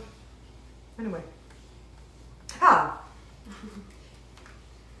anyway.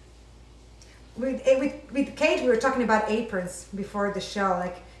 With Kate, we were talking about aprons before the show.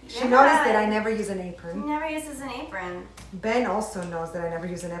 Like, she noticed that I never use an apron. He never uses an apron. Ben also knows that I never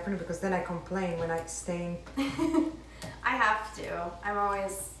use an apron because then I complain when I stain. I have to. I'm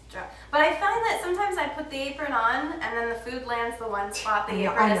always drunk. But I find that sometimes I put the apron on and then the food lands the one spot the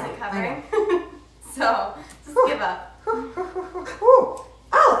apron isn't covering. So, just give up. Ooh,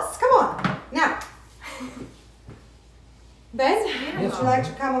 Alice, come on. Now. Ben, would you like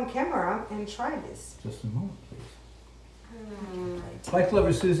to come on camera and try this? Just a moment, please. Like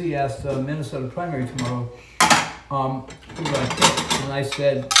Lover Susie asked Minnesota primary tomorrow, who do I pick? And I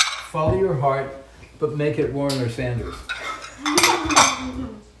said, follow your heart, but make it Warren or Sanders.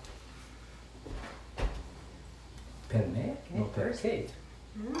 Pen me? No, pen Kate.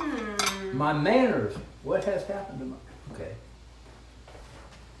 My manners. What has happened to my... Okay.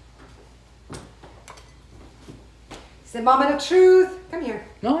 It's the moment of truth. Come here.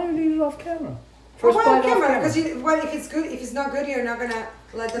 No, I need it off camera. First why on camera? Because if it's good, if it's not good, you're not gonna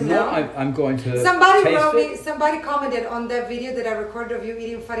let them know. No, I'm going to. Somebody wrote me. Somebody commented on that video that I recorded of you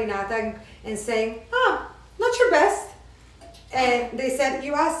eating farinata and saying, not your best." And they said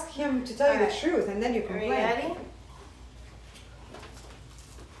you ask him to tell you the truth, and then you complain. Are you ready?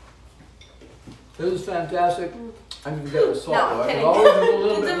 This is fantastic. I'm gonna get the salt. No, I'm kidding. Always a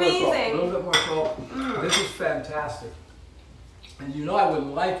little It's bit amazing. more salt. A little bit more salt. This is fantastic. And you know I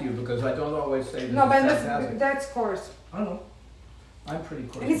wouldn't like you because I don't always say this. No, but is fantastic. that's coarse. I don't know. I'm pretty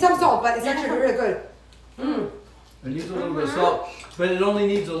coarse. It needs some salt, but it's actually really good. It needs a little bit of salt, but it only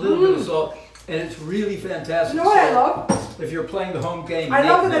needs a little bit of salt, and it's really fantastic. You know what I love? If you're playing the home game, I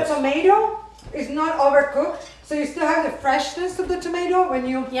love that the tomato is not overcooked, so you still have the freshness of the tomato when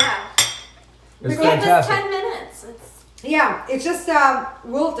you. Yeah. It's We had this fantastic. 10 minutes. Yeah, it's just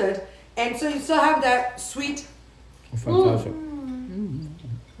wilted, and so you still have that sweet. Fantastic.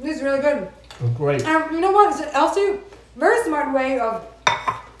 This is really good. Oh, great. You know what? It's also very smart way of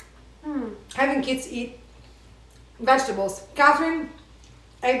having kids eat vegetables. Catherine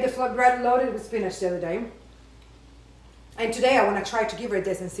ate the flatbread loaded with spinach the other day. And today I want to try to give her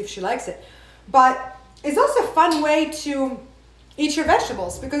this and see if she likes it. But it's also a fun way to eat your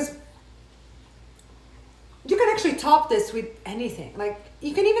vegetables because you can actually top this with anything. Like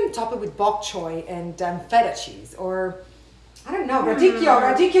you can even top it with bok choy and feta cheese, or I don't know,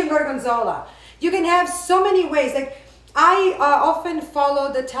 radicchio and gorgonzola. You can have so many ways. Like I often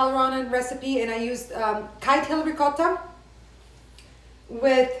follow the Talron recipe, and I use kite hill ricotta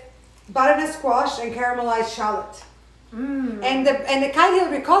with butternut squash and caramelized shallot. And the kite hill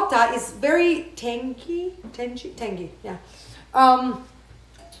ricotta is very tangy, yeah.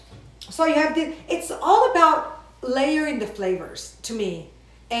 So you have it's all about layering the flavors to me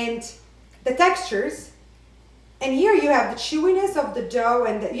and the textures. And here you have the chewiness of the dough,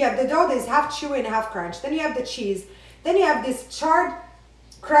 and you have the dough that is half chewy and half crunch. Then you have the cheese. Then you have this charred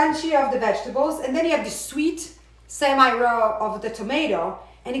crunchy of the vegetables, and then you have the sweet semi-raw of the tomato,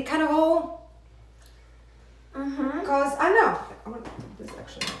 and it kind of all goes. I know. I want this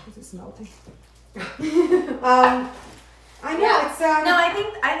actually. This is melting. I know it's no,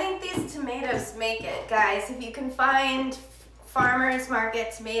 I think these tomatoes make it, guys. If you can find farmers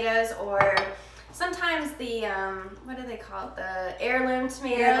market tomatoes, or sometimes the what do they call it? The heirloom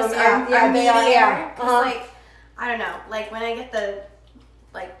tomatoes are meatier. Like I don't know, like when I get the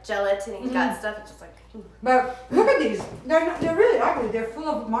like gelatin gut stuff, it's just like. But look at these. They're really ugly. They're full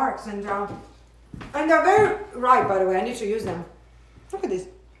of marks and they're very ripe. By the way, I need to use them. Look at this.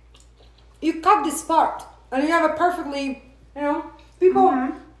 You cut this part, and you have a perfectly. You know, people,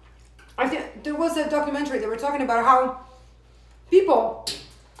 I think there was a documentary that were talking about how people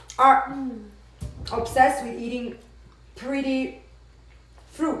are obsessed with eating pretty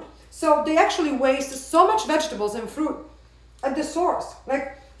fruit. So they actually waste so much vegetables and fruit at the source.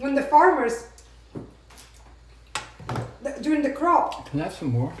 Like when the farmers, during the crop. Can I have some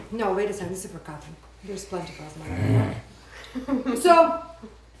more? No, wait a second, this is for cotton. There's plenty for us. So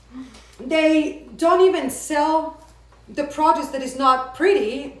they don't even sell the produce that is not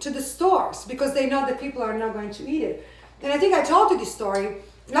pretty to the stores because they know that people are not going to eat it. And I think I told you this story.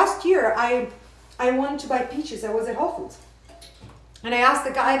 Last year, I wanted to buy peaches. I was at Whole Foods. And I asked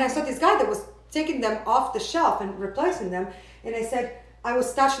the guy, and I saw this guy that was taking them off the shelf and replacing them. And I said, I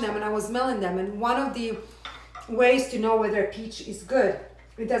was touching them and I was smelling them. And one of the ways to know whether a peach is good,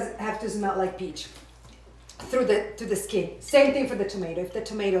 it doesn't have to smell like peach through the skin. Same thing for the tomato. If the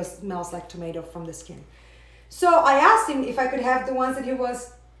tomato smells like tomato from the skin. So I asked him if I could have the ones that he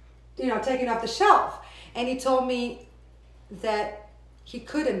was, taking off the shelf. And he told me that he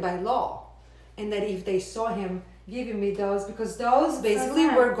couldn't by law. And that if they saw him giving me those, because those basically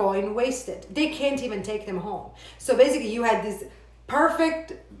were going wasted. They can't even take them home. So basically you had these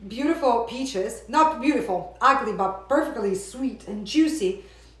perfect, beautiful peaches, not beautiful, ugly, but perfectly sweet and juicy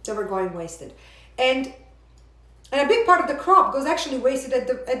that were going wasted. And a big part of the crop goes actually wasted at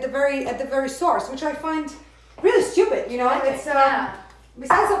the very source, which I find really stupid, It's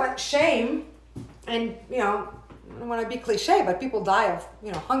besides about shame, and I don't want to be cliche, but people die of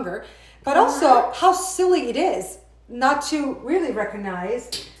hunger, but also how silly it is not to really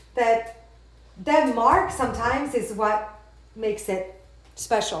recognize that mark sometimes is what makes it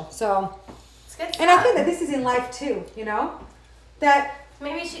special. So, it's good stuff. And I think that this is in life too, that.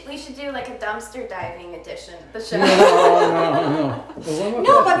 Maybe we should do like a dumpster diving edition of the show.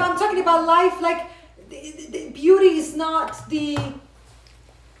 No, but I'm talking about life. Like the beauty is not the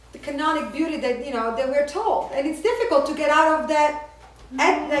canonic beauty that that we're told, and it's difficult to get out of that.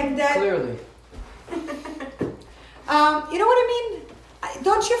 Like that. Clearly. You know what I mean?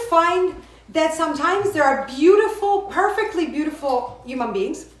 Don't you find that sometimes there are beautiful, perfectly beautiful human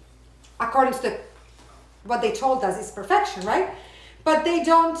beings, according to what they told us is perfection, right? But they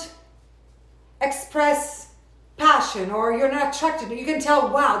don't express passion, or you're not attracted. You can tell,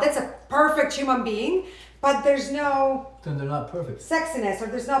 wow, that's a perfect human being, but there's no... Then they're not perfect. ...sexiness, or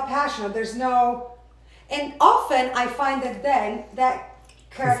there's no passion, or there's no... And often I find that then that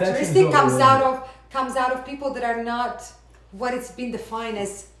characteristic comes out of people that are not what it's been defined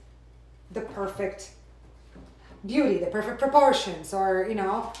as the perfect beauty, the perfect proportions, or,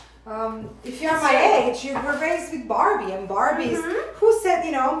 if you're my age, you were raised with Barbie, and Barbies, who said,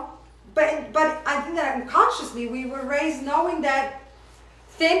 but I think that unconsciously we were raised knowing that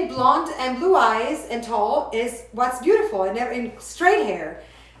thin, blonde, and blue eyes and tall is what's beautiful, and straight hair.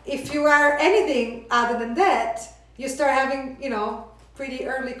 If you are anything other than that, you start having, pretty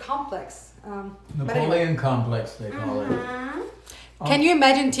early complex. Napoleon complex, they call it. Can you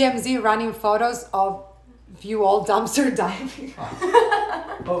imagine TMZ running photos of you all dumpster diving?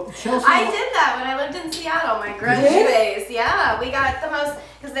 Chelsea. I did that when I lived in Seattle, my grunge days. Yeah, we got the most,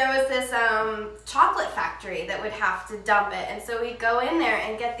 because because there was this chocolate factory that would have to dump it, and so we'd go in there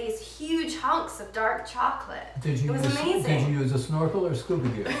and get these huge hunks of dark chocolate. It was amazing. Did you use a snorkel or scuba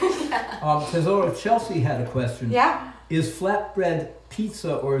gear? Yeah. Tesoro, Chelsea had a question. Yeah. Is flatbread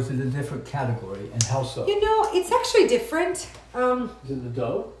pizza or is it a different category, and how so? You know, it's actually different. Is it the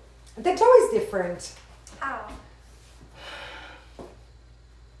dough? The dough is different. How?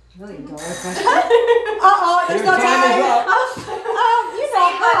 Really dough. Uh-oh, there's no time. You know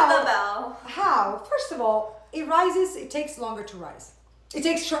Saved the bell. how? First of all, it rises. It takes longer to rise. It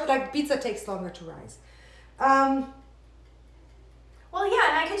takes like pizza takes longer to rise. Well, yeah,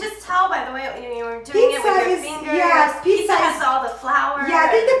 and I could just tell by the way you were doing it with your fingers. Yeah, pizza has all the flour. Yeah, I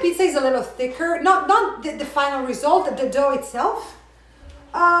think the pizza is a little thicker. Not the final result, the dough itself.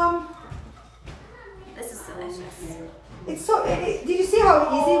 This is delicious. It's so. Did you see how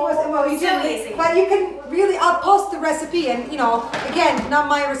easy it was? Well, you So didn't, easy. but you can really. I'll post the recipe, and you know, again, not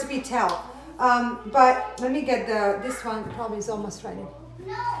my recipe. Tell. But let me get this one. Probably is almost ready.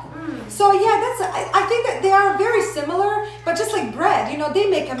 So yeah, I think that they are very similar, but just like bread, you know, they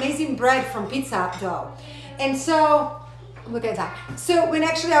make amazing bread from pizza dough. And so, look at that. So when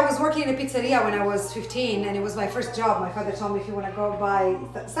actually I was working in a pizzeria when I was 15, and it was my first job, my father told me if you want to go buy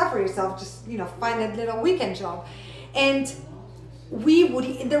stuff for yourself, just, you know, find a little weekend job. And we would,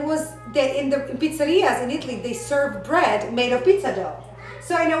 in the pizzerias in Italy, they serve bread made of pizza dough.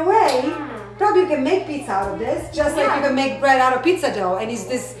 So in a way, probably you can make pizza out of this, just like you can make bread out of pizza dough. And it's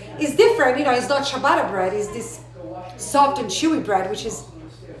different, you know, it's not ciabatta bread, it's this soft and chewy bread, which is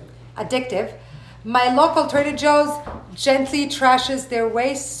addictive. My local Trader Joe's gently trashes their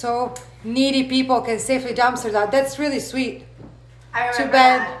waste so needy people can safely dumpster that. That's really sweet. I remember Too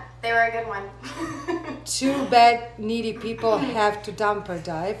bad. that. They were a good one. Too bad needy people have to dump or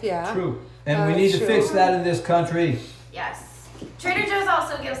dive, yeah. True. And we need to fix that in this country. Yes. Trader Joe's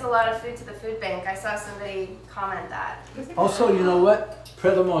also gives a lot of food to the food bank. I saw somebody comment that. Also, you know what?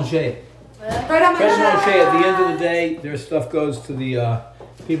 Pret a manger. Pret a Pret a manger. manger, at the end of the day, their stuff goes to the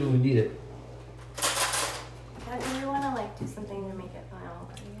people who need it. Do you want to like do something to make it fun?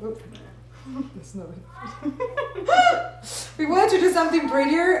 That's not we wanted to do something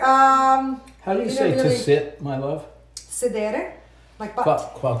prettier. How do you say really to sit, my love? Sedere, like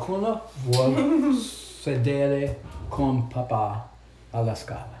butt. Qualcuno vuol sedere con papà alla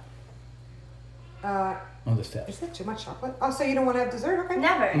scala. On the steps. Is that too much chocolate? Oh, so you don't want to have dessert? Okay.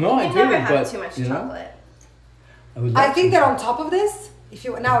 Never. No, I you do, never have but, too much you know, chocolate. I think that on top of this, if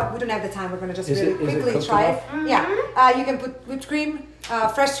you now we don't have the time, we're gonna just really quickly try it. Mm-hmm. Yeah, you can put whipped cream,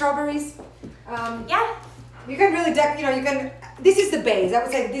 fresh strawberries. Yeah. You can really you can. This is the base. I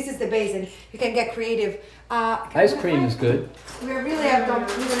would say this is the base, and you can get creative. Ice cream is good. We really don't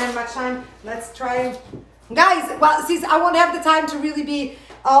have much time. Let's try, guys. Well, since I won't have the time to really be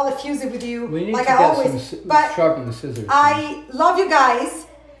all effusive with you, We need like to I get always. But sharpen the scissors. I love you guys.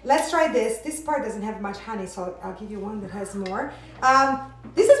 Let's try this. This part doesn't have much honey, so I'll give you one that has more.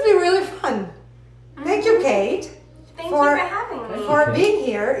 This has been really fun. Thank you, Kate. Thank you for having me. For being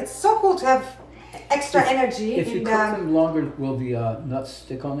here. It's so cool to have extra energy. If you cook them longer, will the nuts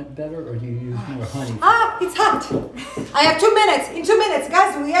stick on it better, or do you use more honey? It's hot. I have 2 minutes. In 2 minutes,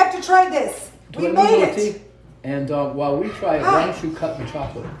 guys, we have to try this. We made it. And while we try it, why don't you cut the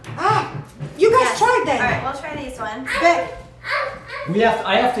chocolate? You guys tried that. All right, we'll try these ones.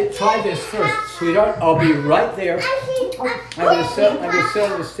 I have to try this first, sweetheart. I'll be right there. I'm gonna sit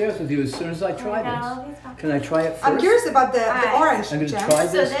on the stairs with you as soon as I try this. Can I try it first? I'm curious about the orange. I'm gonna Jam. try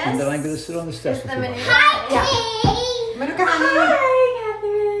this, So and then I'm gonna sit on the steps Is with the you. Manuka Yeah. Manuka honey. Hi,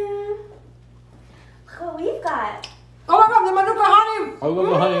 Catherine. Look what we've got. Oh my god, the Manuka honey. I love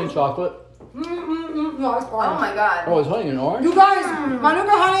the honey and chocolate. No, it's orange. Oh my god. Oh, it's honey and orange? You guys,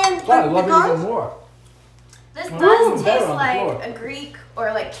 Manuka honey and I love it even more. This Ooh, does better taste on the like floor. a Greek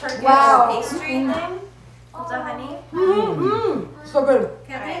or like Turkish Wow. pastry thing with the honey. So good.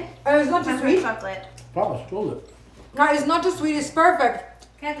 Catherine? And it's not too sweet. Chocolate. Papa stole it. No, it's not too sweet. It's perfect.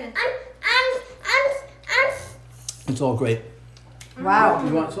 Catherine. It's all great. Wow.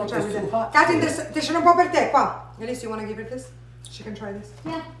 You want something that's too hot? Katin, there's un po' per te qua. Elise, you want to give it this? She can try this.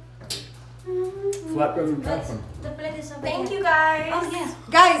 Yeah. Flatbread and popcorn. The plate is over Thank here. you guys. Oh, yeah.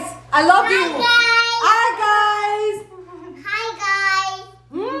 Guys, I love you. Hi, guys.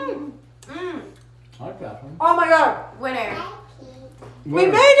 Hi, Catherine. Oh my god. Winner. We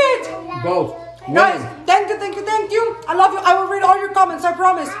made it. Both. Guys, thank you. I love you. I will read all your comments, I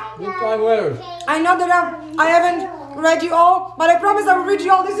promise. Good time winners. I know that I haven't read you all, but I promise I will read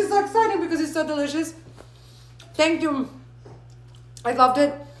you all. This is so exciting because it's so delicious. Thank you. I loved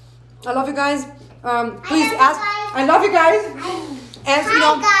it. I love you guys. Please ask. I love you guys. As you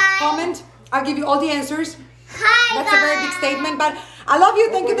know, comment. I'll give you all the answers. That's a very big statement, but I love you.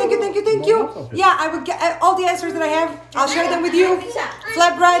 Thank you, thank you, thank you, thank you. Yeah, I will get all the answers that I have. I'll share them with you.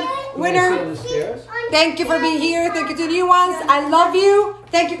 Flatbread winner. Thank you for being here. Thank you to the new ones. I love you.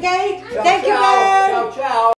 Thank you, Kate. Thank you, guys. Ciao, ciao.